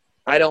 Like,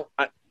 I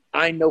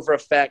know for a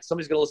fact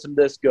somebody's going to listen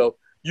to this go,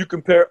 you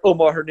compare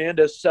Omar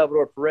Hernandez to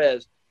Salvador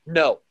Perez.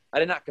 No, I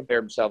did not compare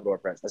him to Salvador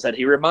Perez. I said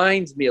he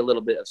reminds me a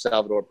little bit of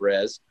Salvador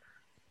Perez.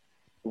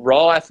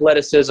 Raw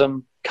athleticism,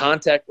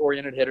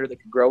 contact-oriented hitter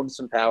that could grow into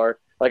some power.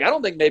 Like, I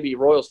don't think maybe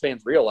Royals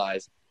fans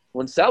realize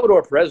when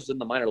Salvador Perez was in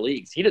the minor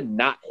leagues, he did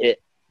not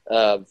hit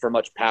for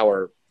much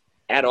power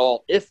at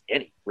all, if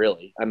any,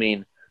 really. I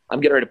mean, I'm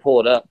getting ready to pull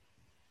it up.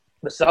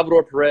 But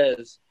Salvador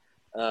Perez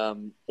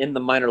in the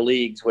minor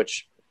leagues,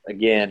 which,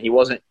 again, he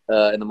wasn't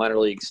in the minor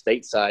league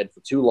stateside for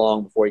too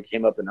long before he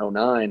came up in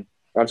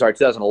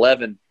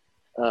 2011.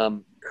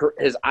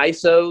 His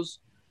ISOs,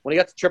 when he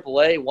got to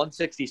AAA,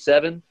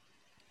 167.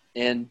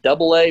 In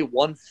AA,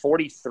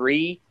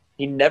 143.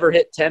 He never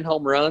hit 10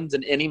 home runs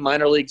in any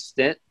minor league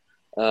stint.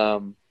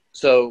 But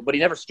he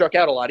never struck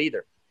out a lot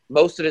either.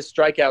 Most of his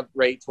strikeout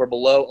rates were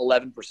below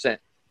 11%.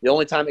 The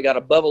only time it got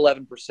above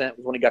 11% was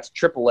when he got to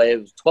AAA. It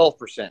was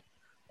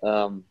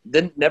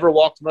 12%. Never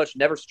walked much,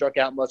 never struck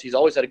out much. He's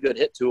always had a good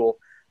hit tool.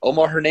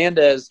 Omar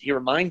Hernandez, he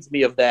reminds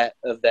me of that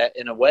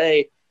in a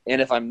way.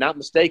 And if I'm not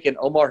mistaken,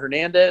 Omar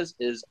Hernandez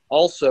is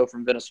also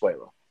from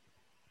Venezuela.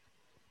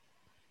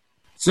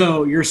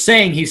 So you're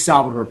saying he's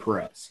Salvador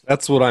Perez?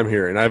 That's what I'm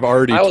hearing. I've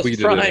already tweeted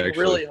it. I was trying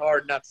really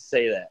hard not to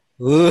say that.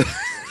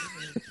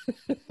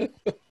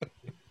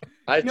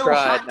 I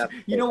tried.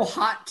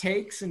 Hot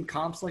takes and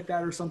comps like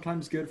that are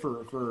sometimes good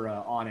for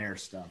on-air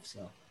stuff.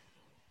 So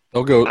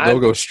they'll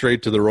go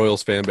straight to the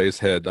Royals fan base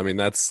head. I mean,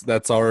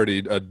 that's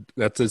already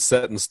that's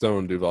set in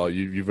stone, Duval.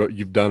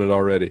 You've done it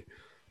already.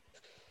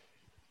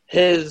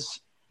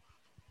 His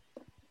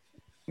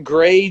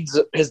grades,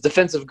 his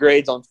defensive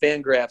grades on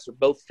Fangraphs are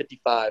both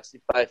 55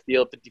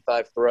 field,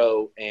 55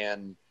 throw,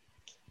 and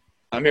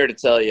I'm here to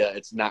tell you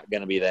it's not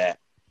going to be that.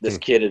 This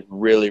kid is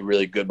really,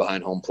 really good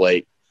behind home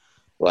plate.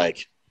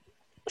 Like,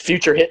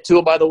 future hit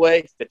tool, by the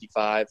way,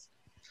 55.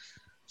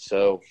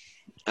 So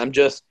I'm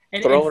just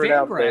throwing it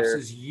out there.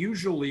 Is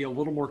usually a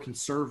little more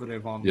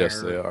conservative on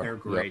their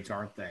grades,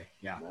 aren't they?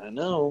 Yeah, I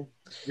know.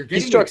 You're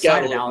getting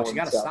excited, Alex. You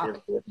got to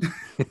stop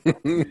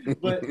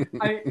it. But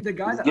the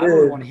guy that I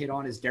would want to hit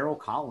on is Darryl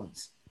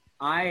Collins.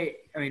 I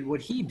mean,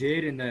 what he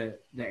did in the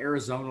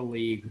Arizona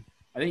League,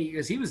 I think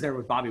because he was there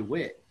with Bobby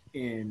Witt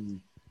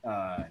in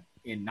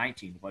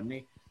 19, wasn't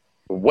he?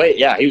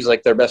 He was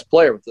like their best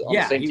player on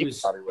the same team.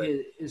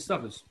 His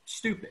stuff is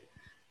stupid.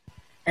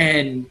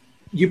 And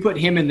you put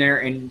him in there,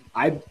 and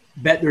I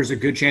bet there's a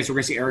good chance we're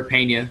going to see Eric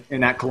Pena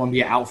in that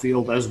Columbia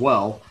outfield as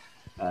well.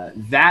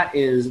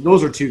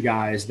 Those are two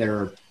guys that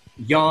are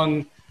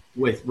young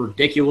with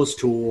ridiculous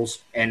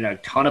tools and a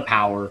ton of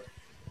power.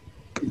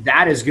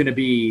 That is going to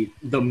be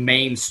the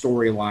main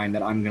storyline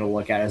that I'm going to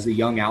look at as the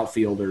young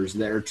outfielders.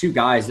 There are two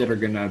guys that are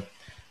going to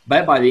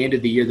bet by the end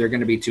of the year they're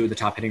going to be two of the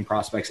top hitting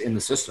prospects in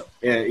the system,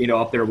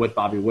 up there with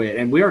Bobby Witt.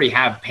 And we already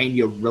have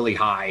Pena really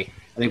high.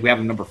 I think we have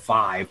him number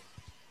 5.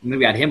 And then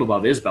we had him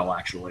above Isbell,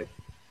 actually.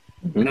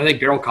 Mm-hmm. And I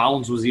think Darryl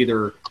Collins was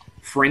either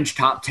fringe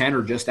top 10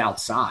 or just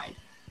outside.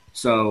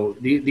 So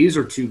these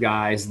are two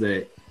guys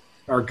that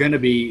are going to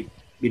be,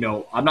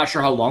 I'm not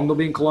sure how long they'll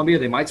be in Columbia.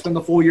 They might spend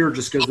the full year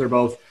just because they're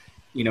both,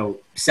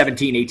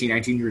 17, 18,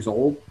 19 years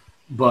old.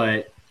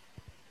 But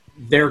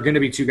they're going to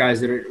be two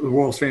guys that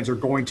Royals fans are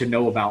going to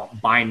know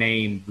about by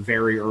name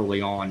very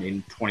early on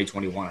in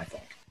 2021, I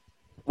think.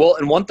 Well,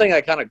 and one thing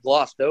I kind of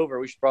glossed over,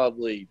 we should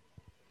probably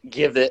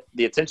give it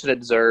the attention it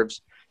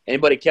deserves.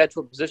 Anybody catch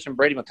what position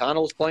Brady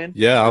McConnell was playing?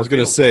 Yeah, I was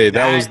going to say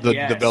that was the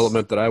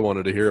development that I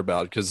wanted to hear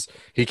about because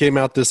he came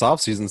out this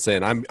offseason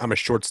saying, I'm a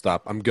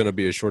shortstop. I'm going to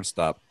be a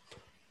shortstop.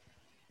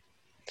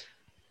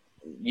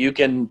 You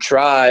can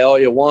try all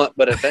you want,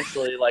 but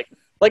eventually,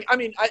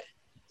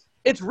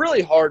 it's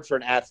really hard for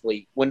an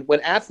athlete.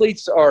 When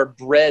athletes are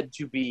bred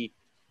to be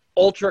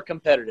ultra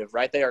competitive,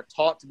 right? They are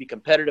taught to be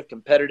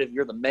competitive.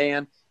 You're the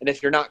man. And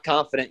if you're not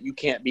confident, you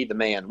can't be the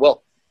man.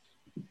 Well,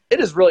 it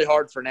is really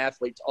hard for an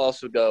athlete to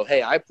also go,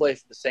 hey, I play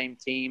for the same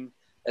team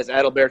as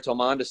Adalberto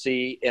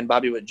Mondesi and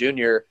Bobby Witt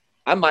Jr.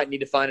 I might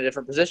need to find a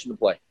different position to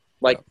play.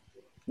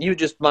 You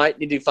just might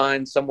need to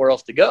find somewhere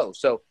else to go.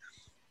 So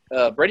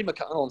Brady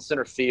McConnell in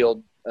center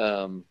field,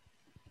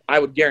 I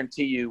would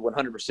guarantee you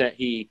 100%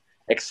 he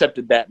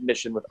accepted that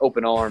mission with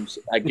open arms.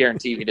 I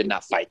guarantee you he did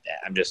not fight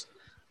that.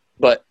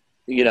 But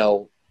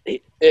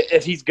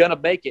if he's going to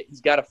make it,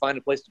 he's got to find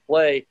a place to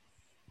play.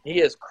 He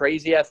is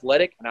crazy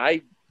athletic, and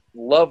I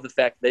love the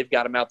fact that they've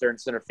got him out there in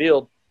center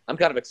field. I'm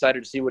kind of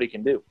excited to see what he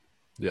can do.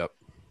 Yep.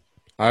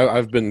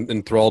 I've been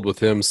enthralled with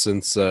him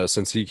since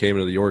he came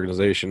into the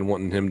organization,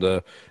 wanting him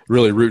to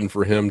really rooting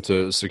for him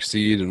to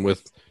succeed. And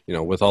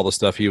with all the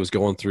stuff he was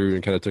going through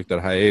and kind of took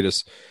that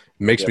hiatus,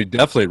 makes me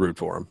definitely root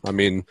for him. I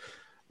mean,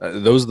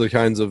 those are the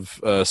kinds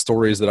of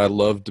stories that I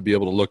love to be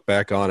able to look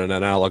back on in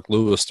an Alec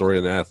Lewis story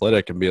in the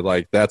Athletic and be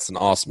like, that's an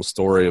awesome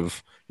story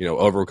of,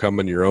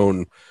 overcoming your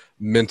own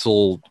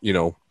mental,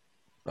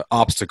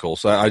 obstacle.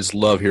 So I just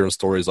love hearing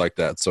stories like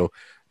that. So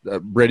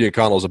Brady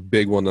O'Connell is a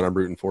big one that I'm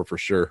rooting for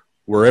sure.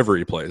 Wherever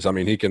he plays, I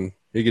mean, he can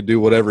do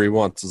whatever he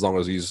wants as long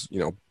as he's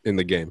in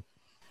the game.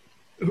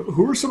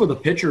 Who are some of the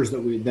pitchers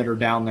that are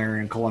down there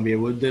in Columbia?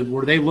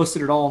 Were they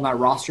listed at all on that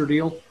roster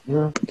deal?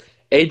 Mm-hmm.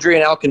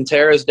 Adrian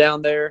Alcantara is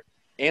down there.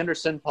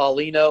 Anderson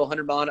Paulino,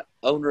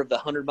 owner of the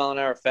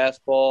 100-mile-an-hour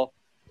fastball.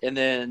 And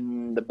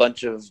then the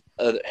bunch of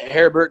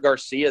Heribert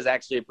Garcia is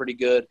actually a pretty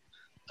good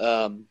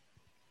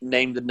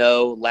name to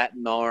know,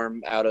 Latin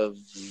arm out of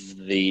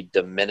the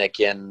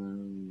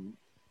Dominican,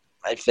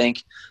 I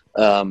think.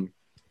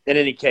 In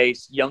any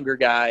case, younger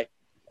guy,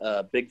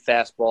 big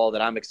fastball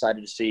that I'm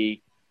excited to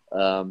see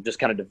just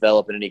kind of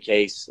develop in any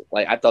case.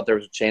 Like, I thought there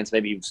was a chance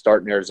maybe he would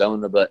start in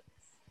Arizona, but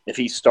if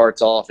he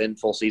starts off in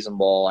full season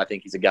ball, I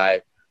think he's a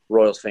guy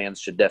Royals fans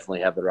should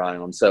definitely have their eye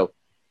on. So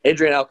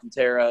Adrian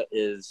Alcantara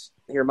he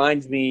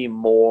reminds me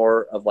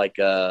more of like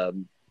I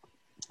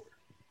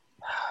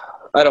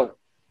don't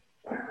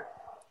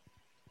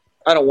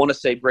want to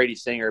say Brady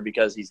Singer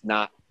because he's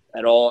not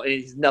at all.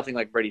 He's nothing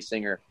like Brady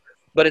Singer.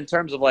 But in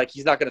terms of, like,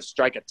 he's not going to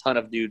strike a ton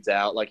of dudes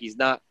out. Like, he's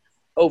not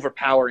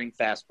overpowering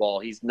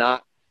fastball. He's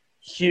not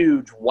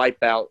huge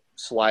wipeout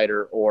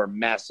slider or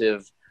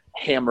massive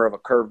hammer of a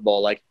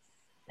curveball. Like,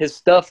 his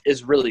stuff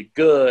is really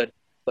good,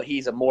 but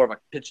he's more of a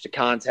pitch to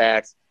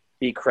contact,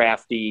 be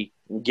crafty,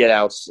 get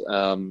outs. I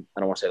don't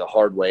want to say the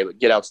hard way, but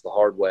get outs the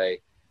hard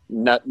way.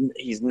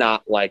 He's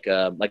not like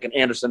an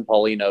Anderson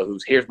Paulino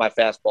who's, here's my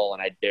fastball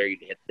and I dare you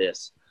to hit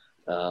this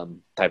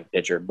type of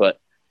pitcher. But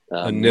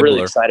I'm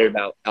really excited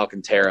about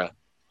Alcantara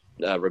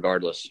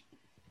regardless.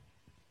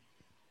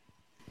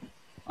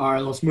 All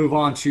right, let's move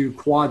on to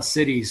Quad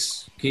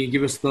Cities. Can you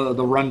give us the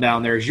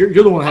rundown there?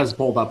 You're the one that has it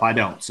pulled up. I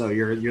don't. So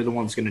you're the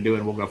one that's going to do it,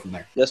 and we'll go from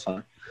there. That's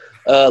fine.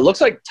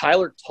 Looks like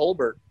Tyler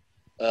Tolbert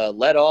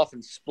led off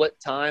and split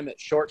time at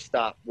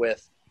shortstop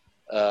with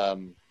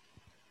Nick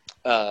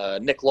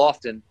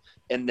Lofton.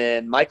 And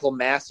then Michael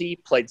Massey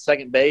played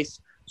second base.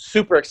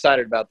 Super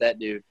excited about that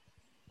dude.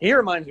 He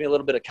reminds me a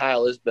little bit of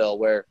Kyle Isbell,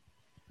 where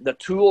the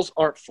tools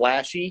aren't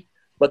flashy,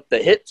 but the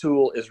hit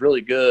tool is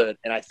really good.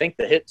 And I think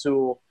the hit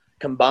tool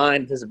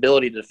combined with his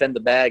ability to defend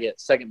the bag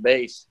at second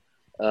base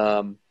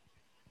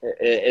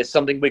is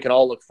something we can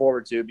all look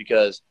forward to,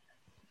 because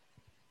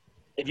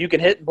if you can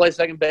hit and play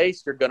second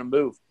base, you're going to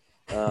move.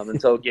 And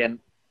so, again,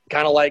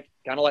 kind of like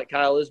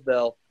Kyle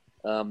Isbell,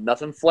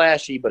 nothing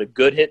flashy, but a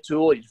good hit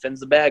tool. He defends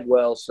the bag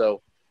well,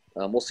 so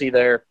we'll see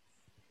there.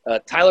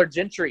 Tyler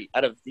Gentry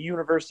out of the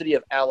University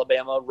of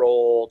Alabama,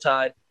 Roll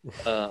Tide,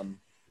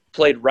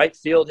 played right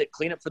field, hit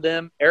cleanup for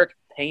them. Eric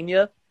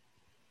Pena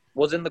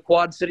was in the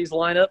Quad Cities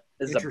lineup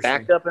as a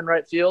backup in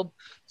right field.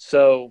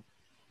 So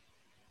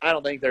I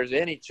don't think there's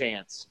any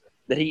chance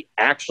that he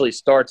actually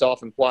starts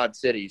off in Quad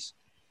Cities.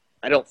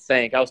 I don't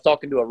think. I was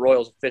talking to a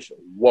Royals official.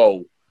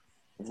 Whoa.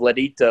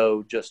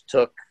 Vladito just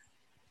took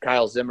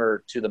Kyle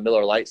Zimmer to the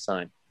Miller Lite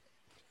sign.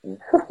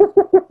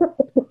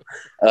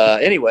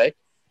 Anyway,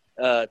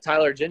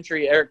 Tyler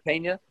Gentry, Eric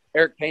Pena.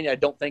 Eric Pena, I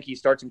don't think he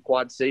starts in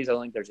Quad Cities. I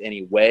don't think there's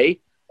any way.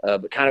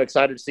 But kind of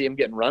excited to see him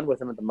getting run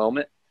with him at the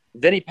moment.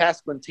 Vinny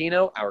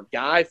Pasquantino, our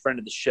guy, friend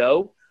of the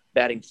show,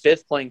 batting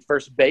fifth, playing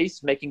first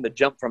base, making the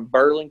jump from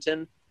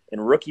Burlington in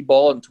rookie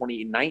ball in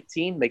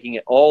 2019, making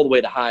it all the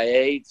way to high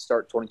A to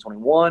start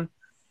 2021.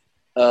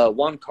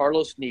 Juan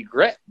Carlos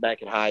Negret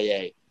back at high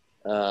A.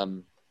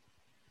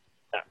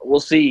 We'll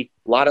see.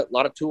 A lot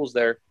of tools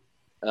there.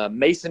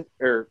 Nate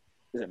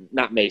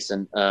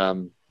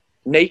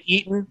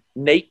Eaton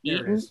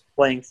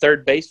playing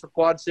third base for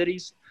Quad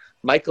Cities.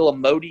 Michael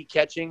Amodi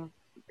catching,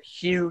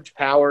 huge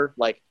power,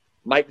 like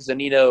Mike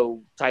Zanino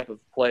type of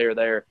player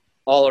there.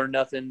 All or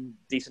nothing,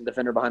 decent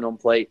defender behind home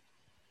plate.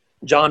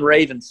 John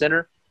Rave in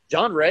center.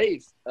 John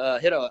Rave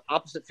hit an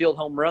opposite field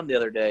home run the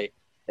other day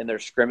in their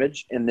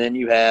scrimmage. And then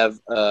you have,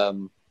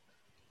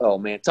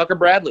 Tucker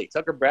Bradley.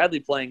 Tucker Bradley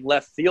playing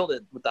left field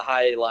with the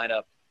high A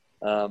lineup.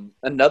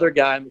 Another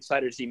guy I'm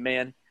excited to see,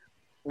 man.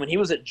 When he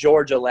was at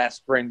Georgia last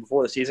spring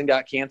before the season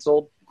got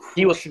canceled,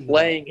 he was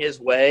playing his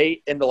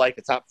way into like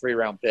a top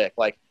 3-round pick.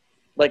 Like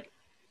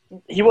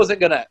he wasn't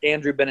going to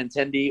Andrew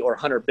Benintendi or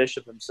Hunter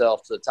Bishop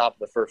himself to the top of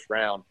the first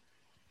round,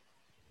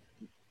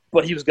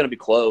 but he was going to be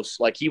close.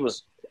 Like, he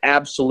was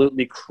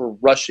absolutely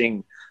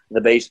crushing the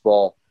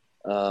baseball.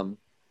 And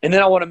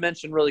then I want to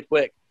mention really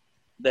quick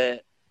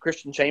that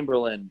Christian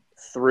Chamberlain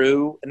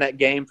threw in that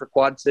game for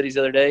Quad Cities the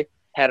other day,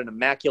 had an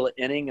immaculate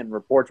inning, and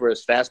reports where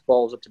his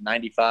fastball was up to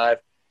 95.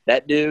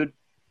 That dude,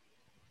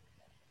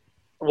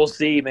 we'll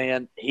see,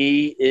 man.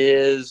 He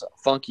is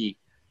funky,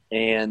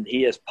 and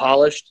he is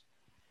polished.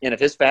 And if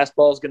his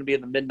fastball is going to be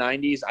in the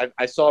mid-90s,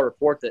 I saw a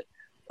report that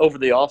over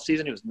the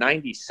offseason he was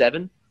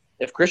 97.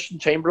 If Christian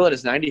Chamberlain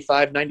is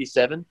 95,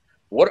 97,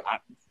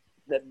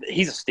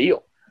 he's a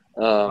steal.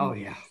 Oh,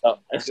 yeah.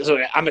 So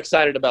I'm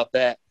excited about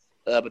that.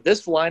 But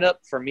this lineup,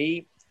 for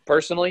me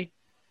personally,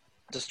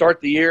 to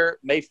start the year,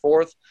 May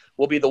 4th,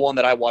 will be the one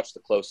that I watch the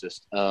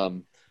closest.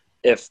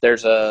 If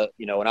there's an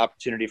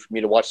opportunity for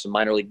me to watch some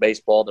minor league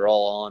baseball, they're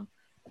all on.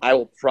 I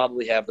will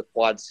probably have the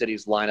Quad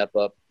Cities lineup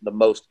up the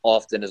most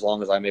often as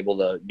long as I'm able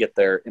to get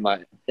their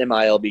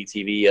MILB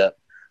TV up,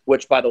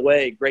 which, by the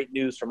way, great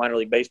news for minor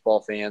league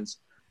baseball fans.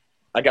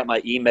 I got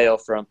my email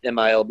from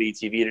MILB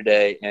TV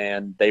today,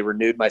 and they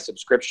renewed my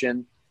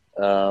subscription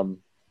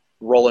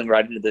rolling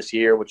right into this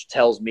year, which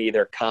tells me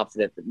they're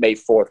confident that May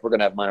 4th we're going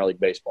to have minor league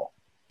baseball.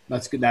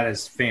 That's good. That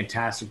is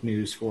fantastic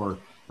news for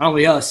not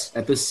only us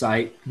at this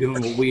site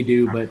doing what we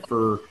do, but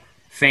for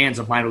fans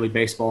of minor league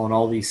baseball in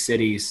all these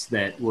cities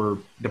that were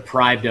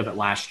deprived of it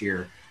last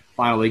year,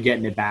 finally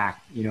getting it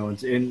back.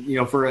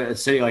 And for a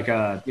city like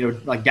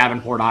like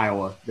Davenport,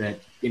 Iowa, that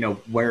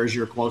where's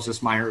your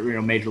closest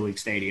major league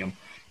stadium,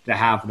 to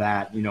have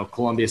that,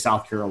 Columbia,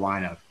 South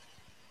Carolina,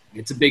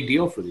 it's a big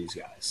deal for these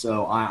guys.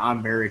 So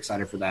I'm very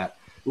excited for that.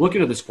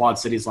 Looking at this Quad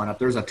Cities lineup,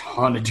 there's a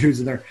ton of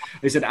dudes in there.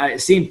 They said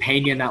seeing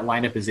Pena in that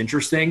lineup is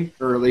interesting,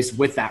 or at least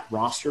with that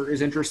roster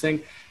is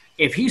interesting.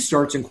 If he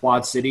starts in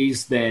Quad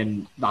Cities,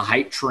 then the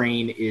hype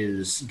train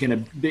is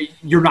going to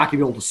 – you're not going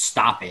to be able to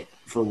stop it,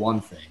 for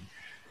one thing.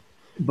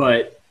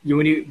 But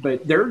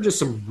there are just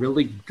some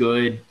really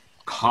good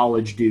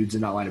college dudes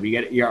in that lineup.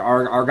 You get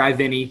our guy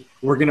Vinny.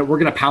 We're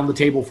gonna pound the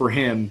table for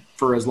him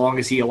for as long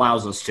as he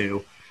allows us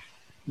to.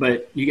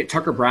 But you get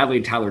Tucker Bradley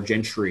and Tyler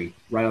Gentry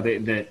right out there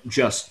that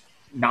just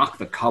knock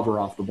the cover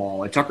off the ball.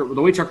 Like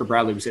the way Tucker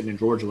Bradley was sitting in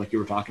Georgia, like you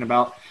were talking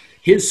about,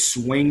 his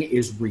swing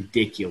is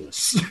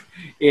ridiculous.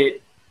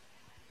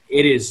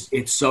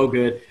 It's so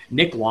good.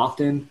 Nick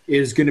Lofton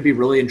is going to be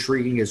really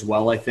intriguing as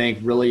well. I think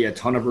really a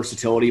ton of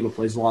versatility, but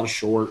plays a lot of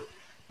short.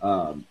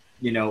 I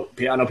know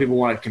people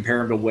want to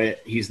compare him to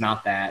Witt. He's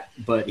not that,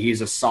 but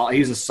he's a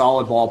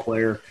solid ball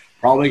player.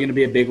 Probably going to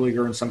be a big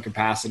leaguer in some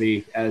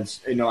capacity. As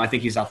I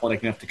think he's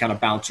athletic enough to kind of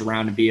bounce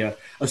around and be a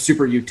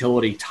super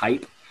utility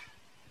type.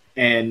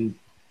 And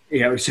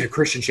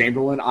Christian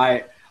Chamberlain.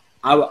 I'm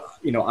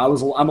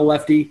a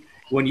lefty.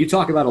 When you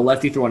talk about a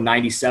lefty throwing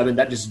 97,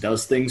 that just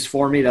does things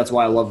for me. That's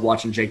why I love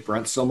watching Jake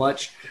Brent so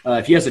much.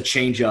 If he has a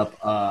changeup,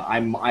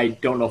 I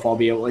don't know if I'll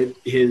be able.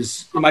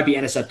 It might be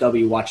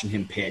NSFW watching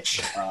him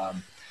pitch.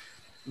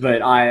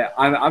 But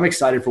I'm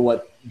excited for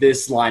what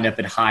this lineup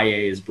at High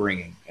A is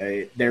bringing.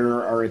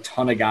 There are a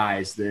ton of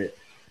guys that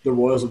the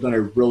Royals have done a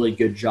really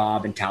good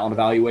job in talent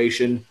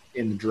evaluation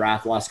in the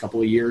draft the last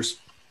couple of years,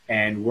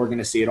 and we're going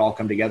to see it all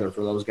come together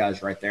for those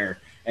guys right there.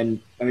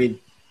 And, I mean,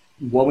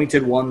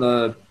 Wilmington won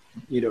the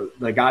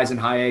guys in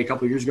High A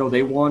couple of years ago.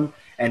 They won,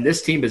 and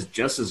this team is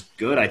just as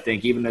good, I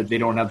think, even though they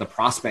don't have the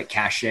prospect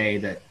cachet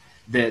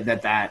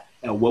that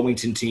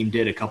Wilmington team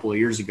did a couple of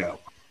years ago.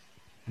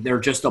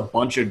 They're just a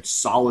bunch of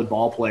solid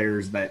ball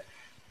players that,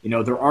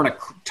 there aren't a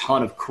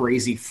ton of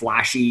crazy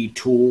flashy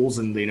tools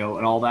and, and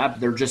all that, but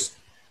they're just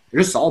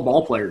solid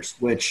ball players,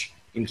 which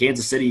in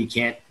Kansas City, you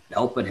can't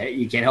help but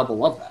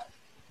love that.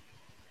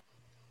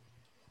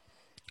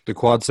 The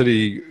Quad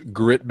City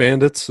Grit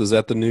Bandits, is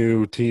that the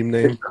new team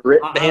name?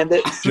 Grit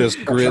Bandits?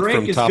 Just grit Drake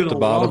from top to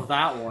bottom. Love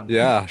that one.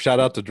 Yeah, shout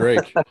out to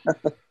Drake.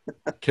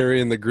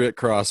 Carrying the grit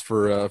cross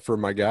for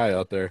my guy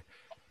out there.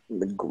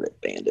 The Grit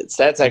Bandits.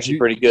 That's actually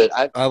pretty good.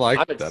 I like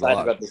I'm that a excited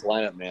lot. about this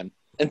lineup, man.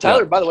 And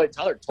Tyler, by the way,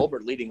 Tyler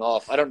Tolbert leading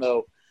off. I don't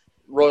know,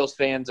 Royals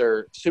fans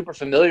are super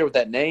familiar with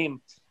that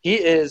name. He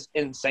is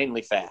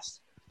insanely fast.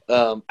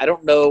 I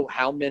don't know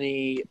how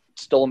many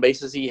stolen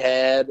bases he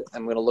had.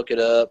 I'm going to look it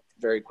up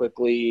very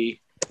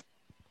quickly.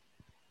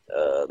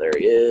 There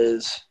he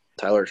is.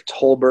 Tyler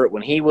Tolbert.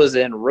 When he was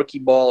in rookie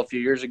ball a few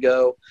years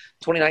ago,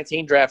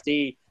 2019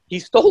 draftee, he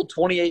stole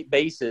 28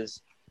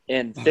 bases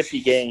in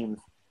 50 games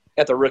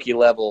at the rookie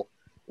level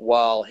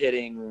while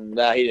hitting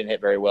he didn't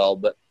hit very well,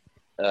 but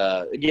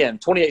again,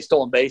 28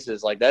 stolen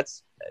bases, like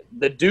that's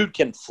the dude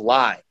can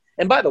fly.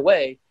 And by the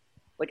way,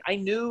 like I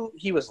knew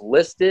he was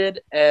listed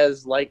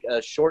as like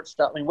a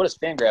shortstop. I mean, what is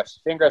Fangraphs?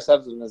 Fangraphs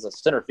has him as a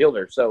center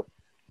fielder. So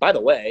by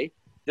the way,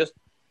 just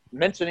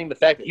mentioning the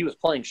fact that he was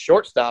playing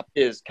shortstop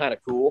is kind of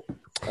cool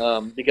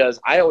because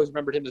I always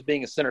remembered him as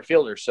being a center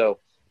fielder. So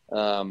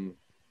going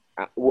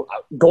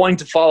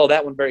to follow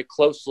that one very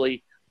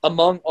closely.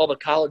 Among all the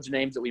college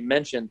names that we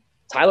mentioned,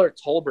 Tyler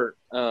Tolbert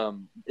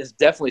is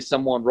definitely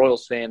someone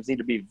Royals fans need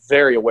to be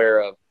very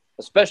aware of,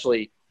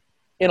 especially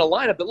in a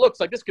lineup that looks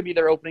like this could be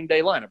their opening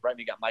day lineup, right?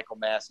 You got Michael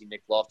Massey,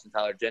 Nick Lofton,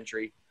 Tyler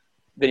Gentry,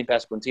 Vinny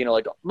Pasquantino.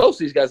 Like most of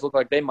these guys look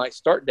like they might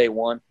start day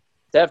one.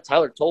 To have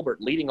Tyler Tolbert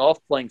leading off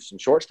playing some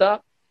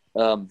shortstop,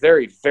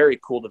 very, very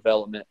cool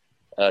development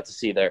to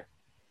see there.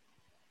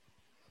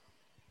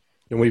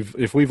 And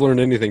if we've learned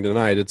anything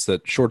tonight, it's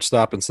that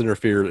shortstop and center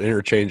field are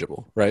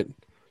interchangeable, right?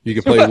 You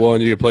can play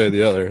one, you can play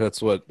the other.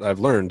 That's what I've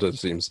learned, it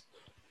seems.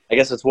 I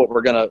guess that's what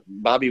we're going to –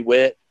 Bobby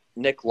Witt,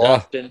 Nick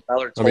Lofton,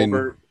 Tyler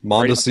Tolbert.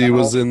 Mondesi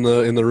was in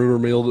the rumor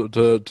mill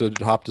to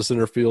hop to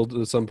center field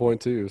at some point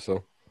too.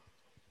 So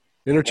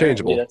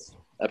interchangeable.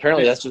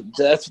 Apparently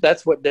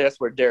that's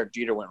where Derek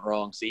Jeter went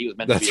wrong. See, he was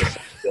meant to be a center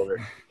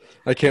fielder.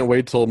 I can't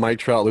wait till Mike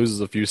Trout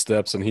loses a few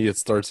steps and he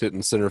starts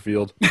hitting center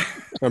field.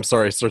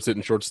 Starts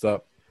hitting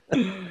shortstop.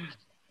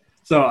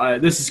 So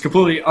this is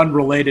completely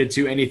unrelated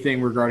to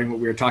anything regarding what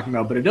we were talking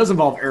about, but it does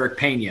involve Eric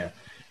Pena.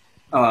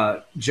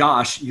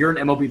 Josh, you're an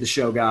MLB The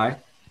Show guy.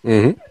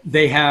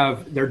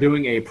 they're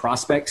doing a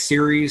prospect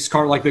series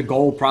card, like the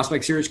gold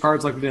prospect series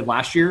cards like we did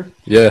last year.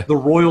 Yeah. The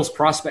Royals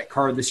prospect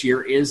card this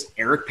year is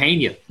Eric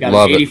Pena. Got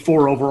Love an it.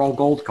 84 overall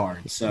gold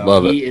card. So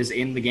Love he it. is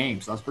in the game.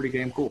 So that's pretty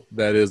damn cool.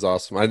 That is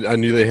awesome. I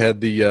knew they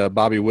had the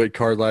Bobby Witt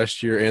card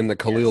last year, and the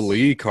Khalil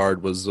Lee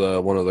card was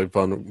one of the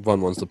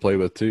fun ones to play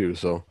with too.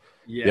 So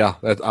yeah,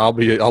 I'll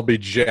be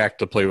jacked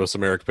to play with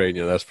some Eric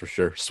Pena. That's for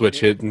sure.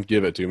 Switch hit and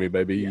give it to me,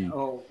 baby. Yeah.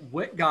 Oh,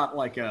 Witt got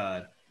like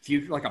a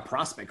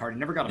prospect card. He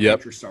never got a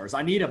Future Stars.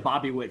 I need a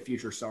Bobby Witt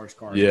Future Stars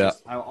card. Yeah,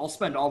 I'll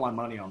spend all my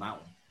money on that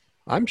one.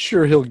 I'm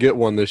sure he'll get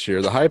one this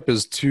year. The hype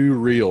is too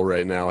real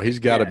right now. He's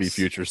got to be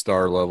future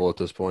star level at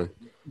this point.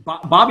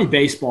 Bobby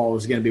Baseball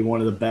is going to be one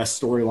of the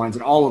best storylines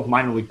in all of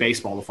minor league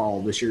baseball to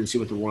follow this year and see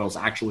what the Royals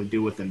actually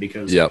do with him.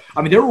 Because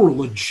I mean, there were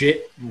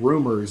legit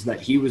rumors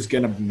that he was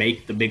going to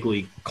make the big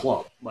league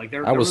club. Like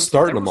there was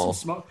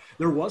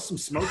some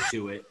smoke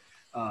to it.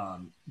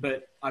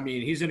 But I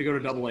mean, he's going to go to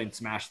Double A and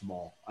smash the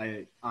ball.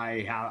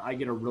 I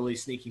get a really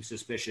sneaking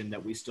suspicion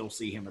that we still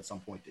see him at some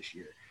point this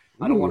year.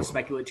 I don't want to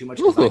speculate too much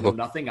because I know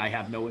nothing. I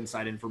have no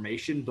inside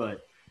information,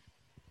 but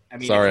I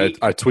mean, sorry,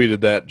 I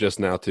tweeted that just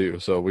now too.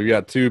 So we've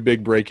got 2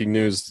 big breaking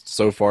news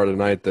so far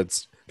tonight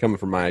that's coming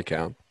from my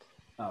account.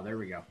 Oh, there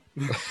we go.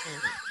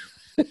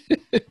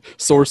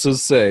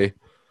 Sources say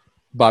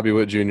Bobby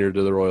Witt Jr.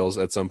 to the Royals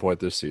at some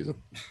point this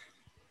season.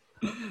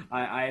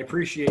 I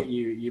appreciate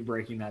you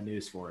breaking that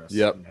news for us.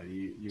 Yep.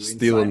 You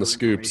stealing the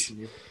scoops.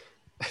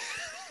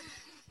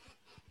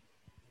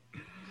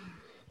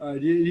 Do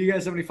you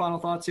guys have any final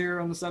thoughts here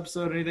on this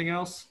episode? Anything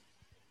else?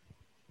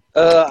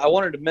 I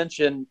wanted to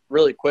mention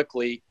really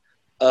quickly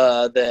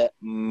that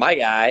my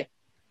guy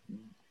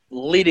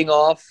leading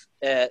off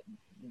at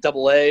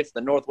Double A for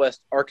the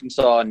Northwest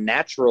Arkansas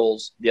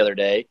Naturals the other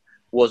day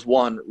was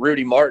one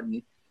Rudy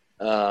Martin.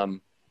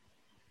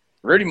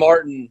 Rudy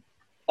Martin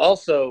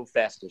also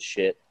fast as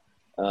shit.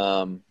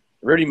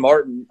 Rudy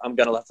Martin, I'm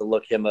going to have to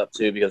look him up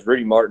too because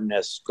Rudy Martin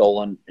has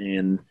stolen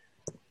an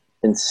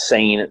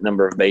insane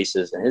number of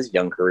bases in his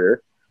young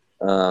career.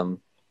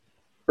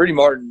 Rudy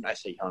Martin, I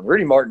say young.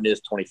 Rudy Martin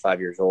is 25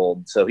 years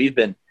old, so he's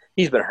been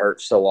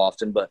hurt so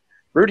often. But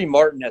Rudy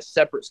Martin has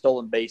separate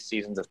stolen base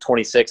seasons of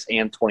 26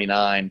 and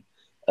 29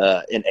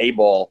 in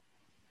A-ball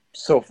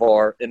so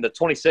far. In the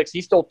 26,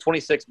 he stole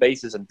 26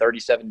 bases in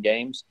 37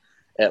 games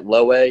at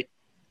low A.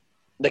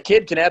 The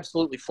kid can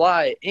absolutely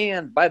fly.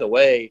 And by the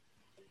way,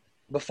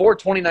 before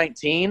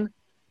 2019,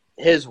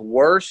 his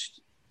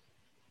worst,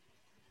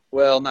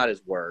 well, not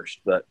his worst,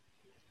 but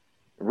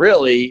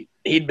really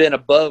he'd been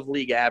above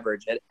league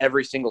average at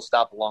every single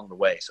stop along the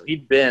way. So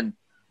he'd been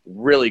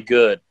really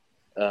good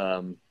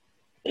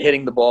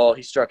hitting the ball.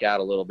 He struck out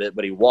a little bit,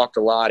 but he walked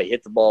a lot. He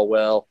hit the ball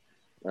well.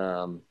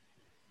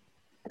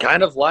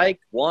 Kind of like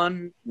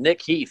one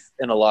Nick Heath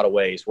in a lot of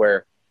ways,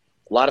 where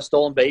a lot of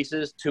stolen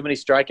bases, too many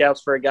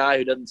strikeouts for a guy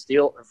who doesn't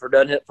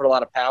hit for a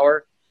lot of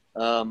power.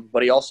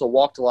 But he also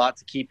walked a lot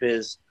to keep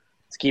his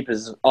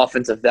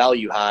offensive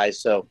value high.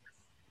 So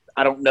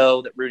I don't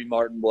know that Rudy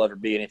Martin will ever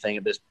be anything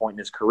at this point in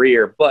his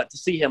career, but to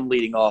see him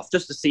leading off,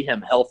 just to see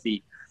him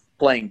healthy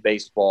playing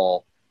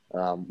baseball,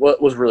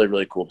 was really,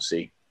 really cool to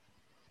see.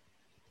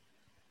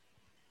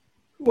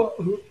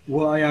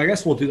 Well, I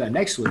guess we'll do that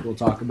next week. We'll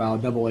talk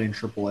about Double A and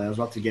Triple A. I was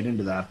about to get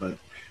into that, but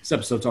this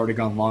episode's already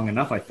gone long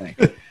enough, I think.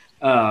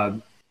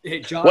 Hey,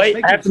 Josh,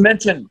 wait, I have to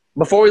mention,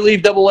 before we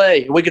leave Double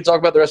A, we can talk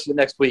about the rest of it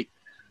next week.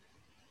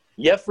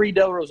 Jeffrey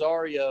Del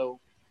Rosario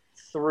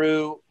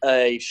threw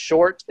a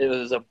short. It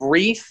was a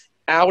brief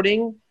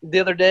outing the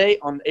other day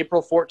on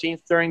April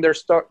 14th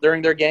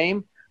during their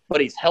game,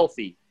 but he's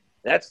healthy.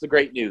 That's the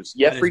great news.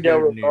 Jeffrey Del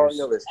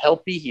Rosario is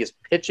healthy. He is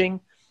pitching.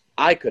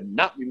 I could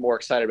not be more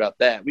excited about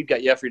that. We've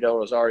got Jeffrey Del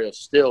Rosario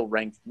still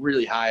ranked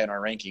really high in our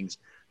rankings.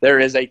 There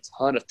is a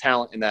ton of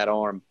talent in that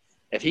arm.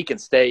 If he can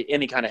stay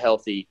any kind of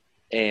healthy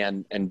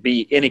and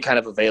be any kind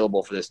of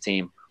available for this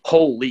team,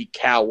 holy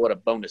cow, what a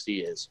bonus he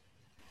is.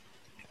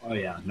 Oh,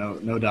 yeah,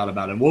 no doubt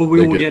about it. Well,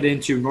 we will get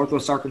into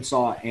Northwest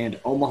Arkansas and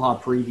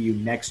Omaha preview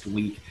next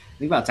week. I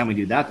think by the time we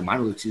do that, the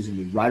minor league season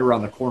will be right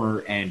around the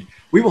corner, and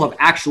we will have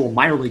actual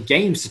minor league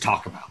games to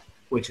talk about,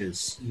 which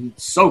is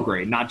so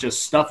great. Not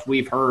just stuff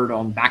we've heard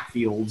on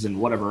backfields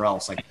and whatever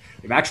else. Like,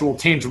 we have actual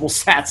tangible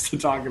stats to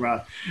talk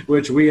about,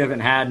 which we haven't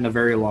had in a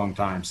very long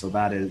time. So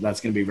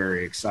that's going to be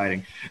very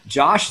exciting.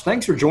 Josh,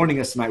 thanks for joining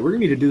us tonight. We're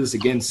going to need to do this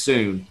again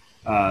soon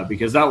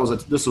because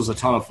this was a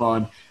ton of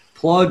fun.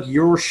 Plug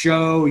your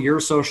show,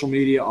 your social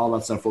media, all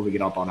that stuff before we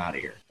get up on out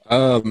of here.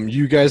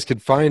 You guys could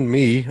find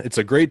me. It's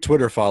a great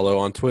Twitter follow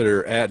on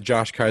Twitter at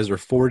Josh Kaiser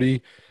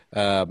 40.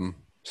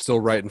 Still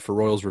writing for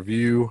Royals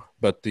Review,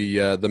 but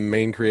the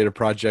main creative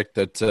project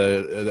that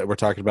we're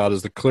talking about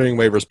is the Clearing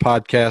Waivers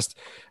podcast.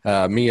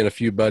 Me and a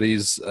few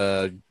buddies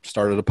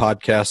started a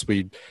podcast.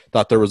 We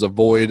thought there was a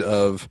void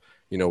of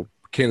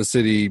Kansas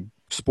City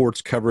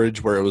sports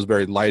coverage where it was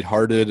very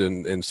lighthearted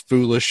and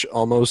foolish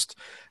almost.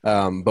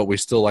 But we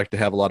still like to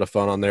have a lot of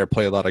fun on there,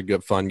 play a lot of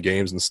good fun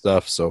games and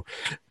stuff. So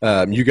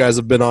you guys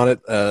have been on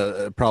it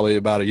probably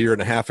about a year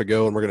and a half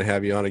ago, and we're going to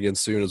have you on again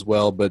soon as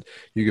well. But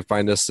you can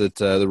find us at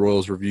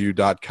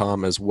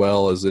theroyalsreview.com as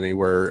well as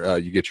anywhere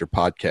you get your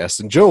podcast.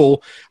 And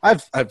Joel,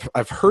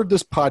 I've heard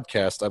this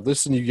podcast. I've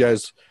listened to you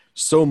guys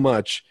so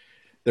much.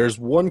 There's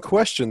one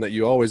question that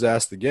you always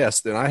ask the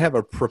guest, and I have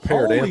a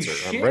prepared answer.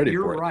 Shit, I'm ready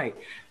for it. You're right.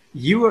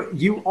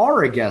 You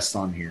are a guest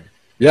on here.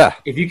 Yeah.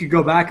 If you could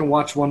go back and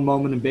watch one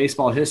moment in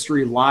baseball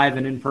history live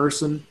and in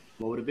person,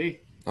 what would it be?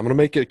 I'm going to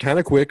make it kind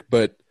of quick,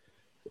 but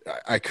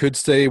I could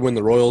say when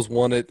the Royals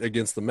won it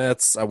against the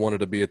Mets, I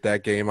wanted to be at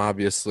that game,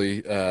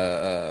 obviously.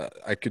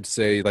 I could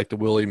say like the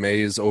Willie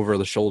Mays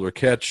over-the-shoulder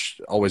catch,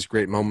 always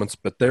great moments.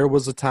 But there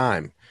was a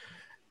time,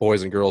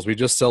 boys and girls, we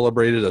just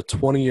celebrated a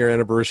 20-year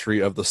anniversary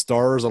of the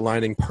stars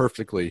aligning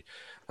perfectly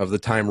of the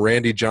time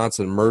Randy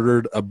Johnson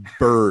murdered a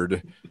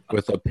bird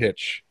with a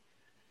pitch.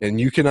 And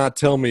you cannot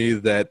tell me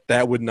that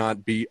that would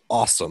not be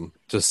awesome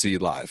to see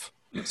live.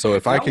 So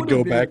if I could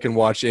go back and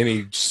watch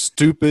any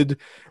stupid,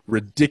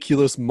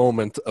 ridiculous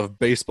moment of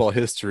baseball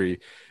history,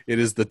 it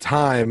is the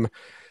time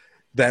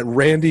that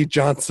Randy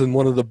Johnson,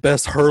 one of the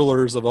best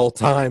hurlers of all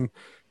time,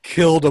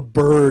 killed a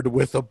bird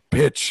with a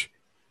pitch.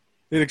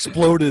 It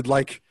exploded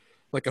like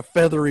a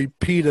feathery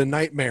PETA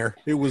nightmare.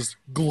 It was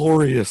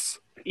glorious.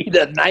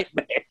 PETA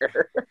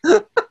nightmare.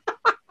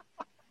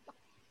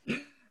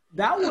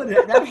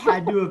 That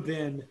had to have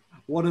been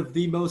one of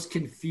the most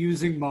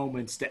confusing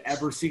moments to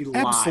ever see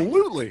live.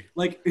 Absolutely.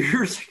 Like,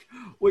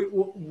 wait,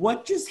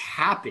 what just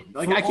happened?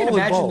 Like, For I can all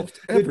imagine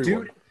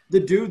involved, the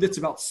dude that's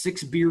about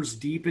 6 beers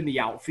deep in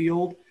the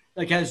outfield,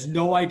 like, has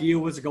no idea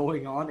what's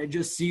going on and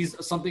just sees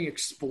something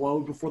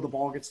explode before the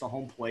ball gets to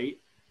home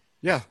plate.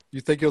 Yeah, you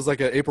think it was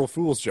like an April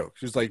Fool's joke.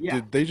 She's like, Yeah.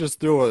 Did they just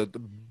throw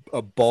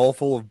a ball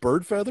full of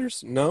bird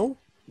feathers? No,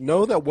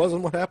 that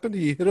wasn't what happened.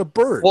 He hit a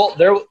bird.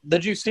 Well,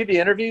 did you see the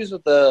interviews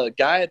with the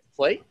guy at the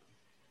plate?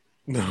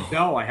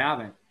 No, I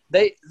haven't.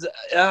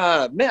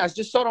 Man, I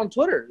just saw it on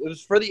Twitter. It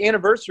was for the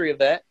anniversary of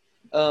that.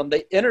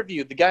 They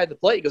interviewed the guy at the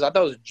plate because I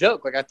thought it was a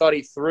joke. Like I thought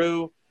he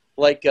threw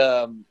like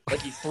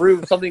he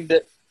threw something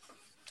that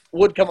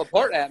would come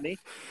apart at me.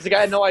 He's like,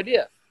 I had no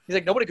idea. He's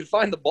like, nobody could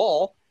find the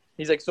ball.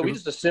 He's like, so we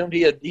just assumed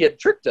he had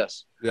tricked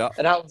us. Yeah.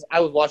 And I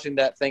was watching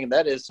that thing, and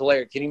that is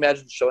hilarious. Can you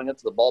imagine showing up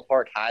to the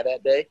ballpark high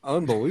that day?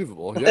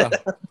 Unbelievable. Yeah.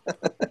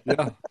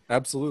 Yeah,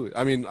 absolutely.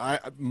 I mean,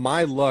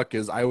 my luck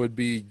is I would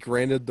be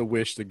granted the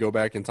wish to go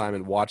back in time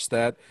and watch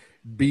that,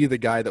 be the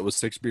guy that was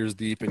 6 beers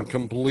deep and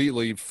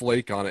completely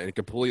flake on it and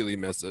completely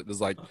miss it.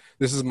 It's like,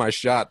 this is my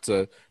shot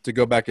to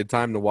go back in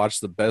time to watch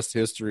the best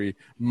history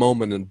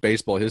moment in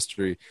baseball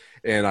history,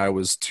 and I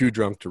was too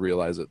drunk to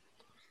realize it.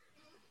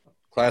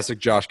 Classic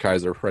Josh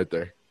Kaiser right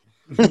there.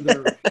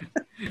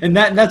 And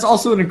that's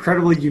also an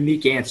incredibly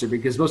unique answer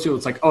because most people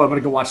it's like, oh, I'm going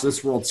to go watch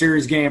this World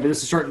Series game, but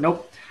this is short.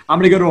 Nope. I'm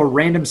going to go to a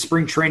random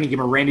spring training game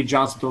where Randy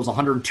Johnson throws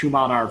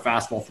 102-mile-an-hour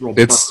fastball through a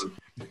bird.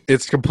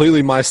 It's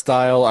completely my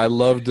style. I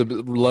love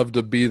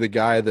to be the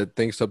guy that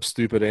thinks up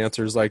stupid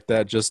answers like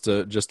that just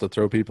to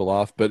throw people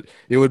off. But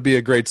it would be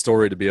a great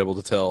story to be able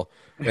to tell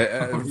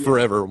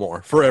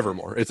forevermore.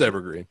 It's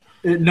evergreen.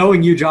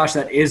 Knowing you, Josh,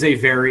 that is a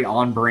very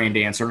on-brand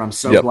answer, and I'm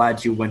so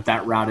glad you went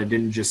that route and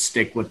didn't just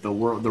stick with the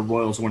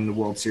Royals winning the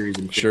World Series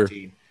in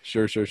 15.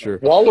 Sure.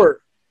 While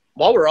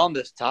we're on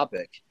this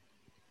topic,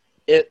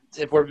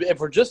 if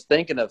we're just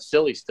thinking of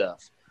silly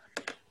stuff,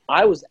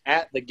 I was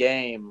at the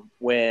game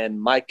when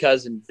my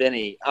cousin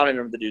Vinny, I don't even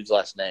remember the dude's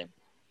last name.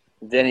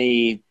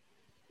 Vinny,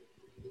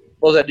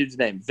 what was that dude's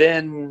name?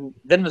 Vin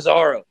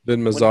Mazzaro.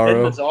 Vin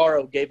Mazzaro. Vin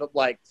Mazzaro gave up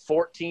like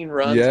 14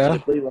 runs to the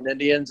Cleveland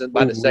Indians and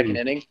by the second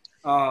inning.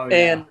 Oh, yeah.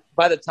 And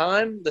by the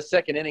time the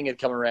second inning had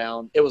come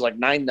around, it was like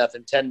 9-0,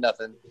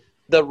 10-0.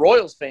 The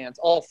Royals fans,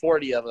 all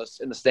 40 of us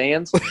in the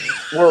stands,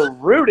 were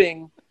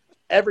rooting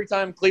every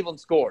time Cleveland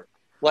scored.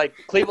 Like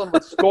Cleveland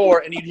would score,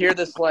 and you'd hear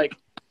this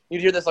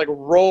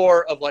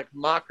roar of like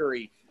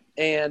mockery.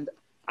 And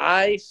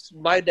my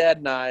dad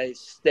and I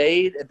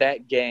stayed at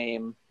that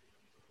game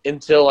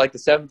until like the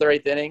 7th or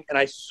 8th inning. And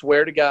I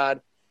swear to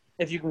God,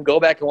 if you can go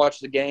back and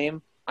watch the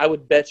game, I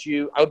would bet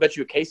you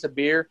a case of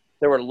beer.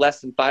 There were less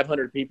than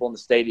 500 people in the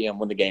stadium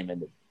when the game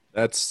ended.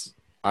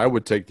 I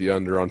would take the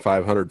under on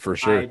 500 for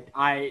sure.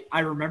 I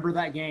remember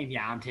that game.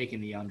 Yeah, I'm taking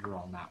the under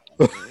on that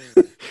one.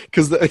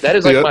 Because that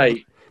is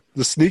like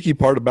the sneaky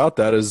part about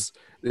that is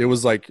it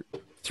was like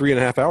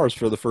 3.5 hours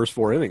for the first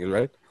 4 innings,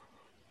 right?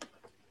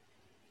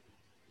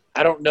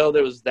 I don't know that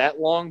it was that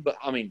long, but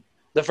I mean,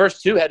 the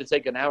first 2 had to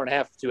take an hour and a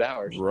half, 2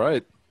 hours.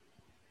 Right.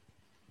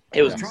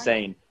 It was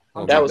insane.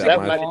 That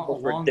might be the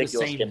most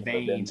ridiculous the same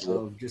vein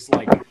of just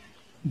like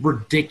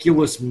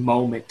ridiculous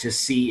moment to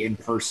see in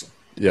person.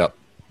 Yep.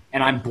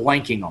 And I'm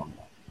blanking on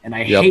one. And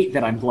I hate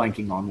that I'm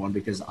blanking on one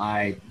because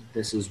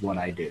this is what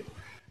I do.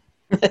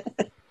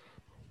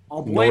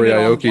 I'll blame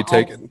Nori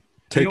Aoki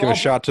Taking a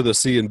shot to the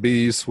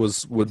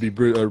C&Bs would be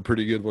a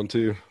pretty good one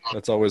too.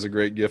 That's always a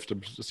great gift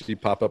to see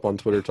pop up on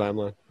Twitter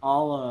timeline.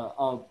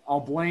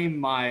 I'll blame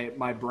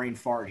my brain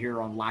fart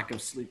here on lack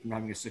of sleep from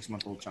having a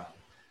 6-month-old child.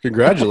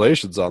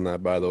 Congratulations on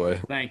that, by the way.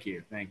 Thank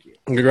you. And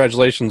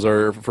congratulations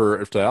are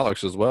to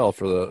Alex as well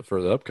for the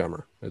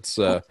upcomer. It's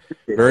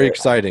very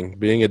exciting.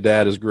 Being a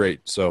dad is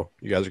great, so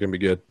you guys are gonna be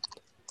good.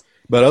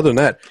 But other than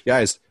that,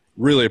 guys,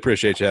 really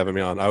appreciate you having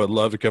me on. I would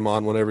love to come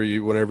on whenever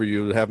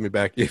you have me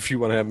back, if you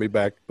want to have me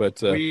back.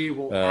 But we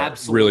will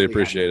absolutely really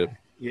appreciate it.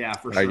 Yeah,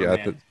 for sure.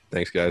 Man.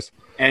 Thanks, guys.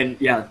 And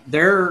yeah,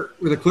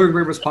 the Clear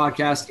Engravers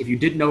podcast, if you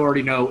didn't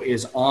already know,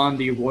 is on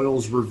the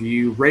Royals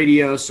Review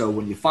Radio. So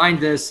when you find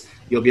this,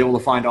 you'll be able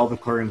to find all the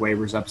Clear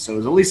Engravers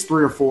episodes, at least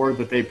 3 or 4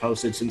 that they've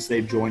posted since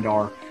they've joined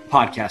our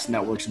podcast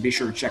network. So be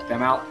sure to check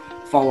them out.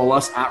 Follow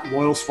us at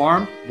Royals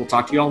Farm. We'll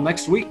talk to you all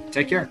next week.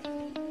 Take care.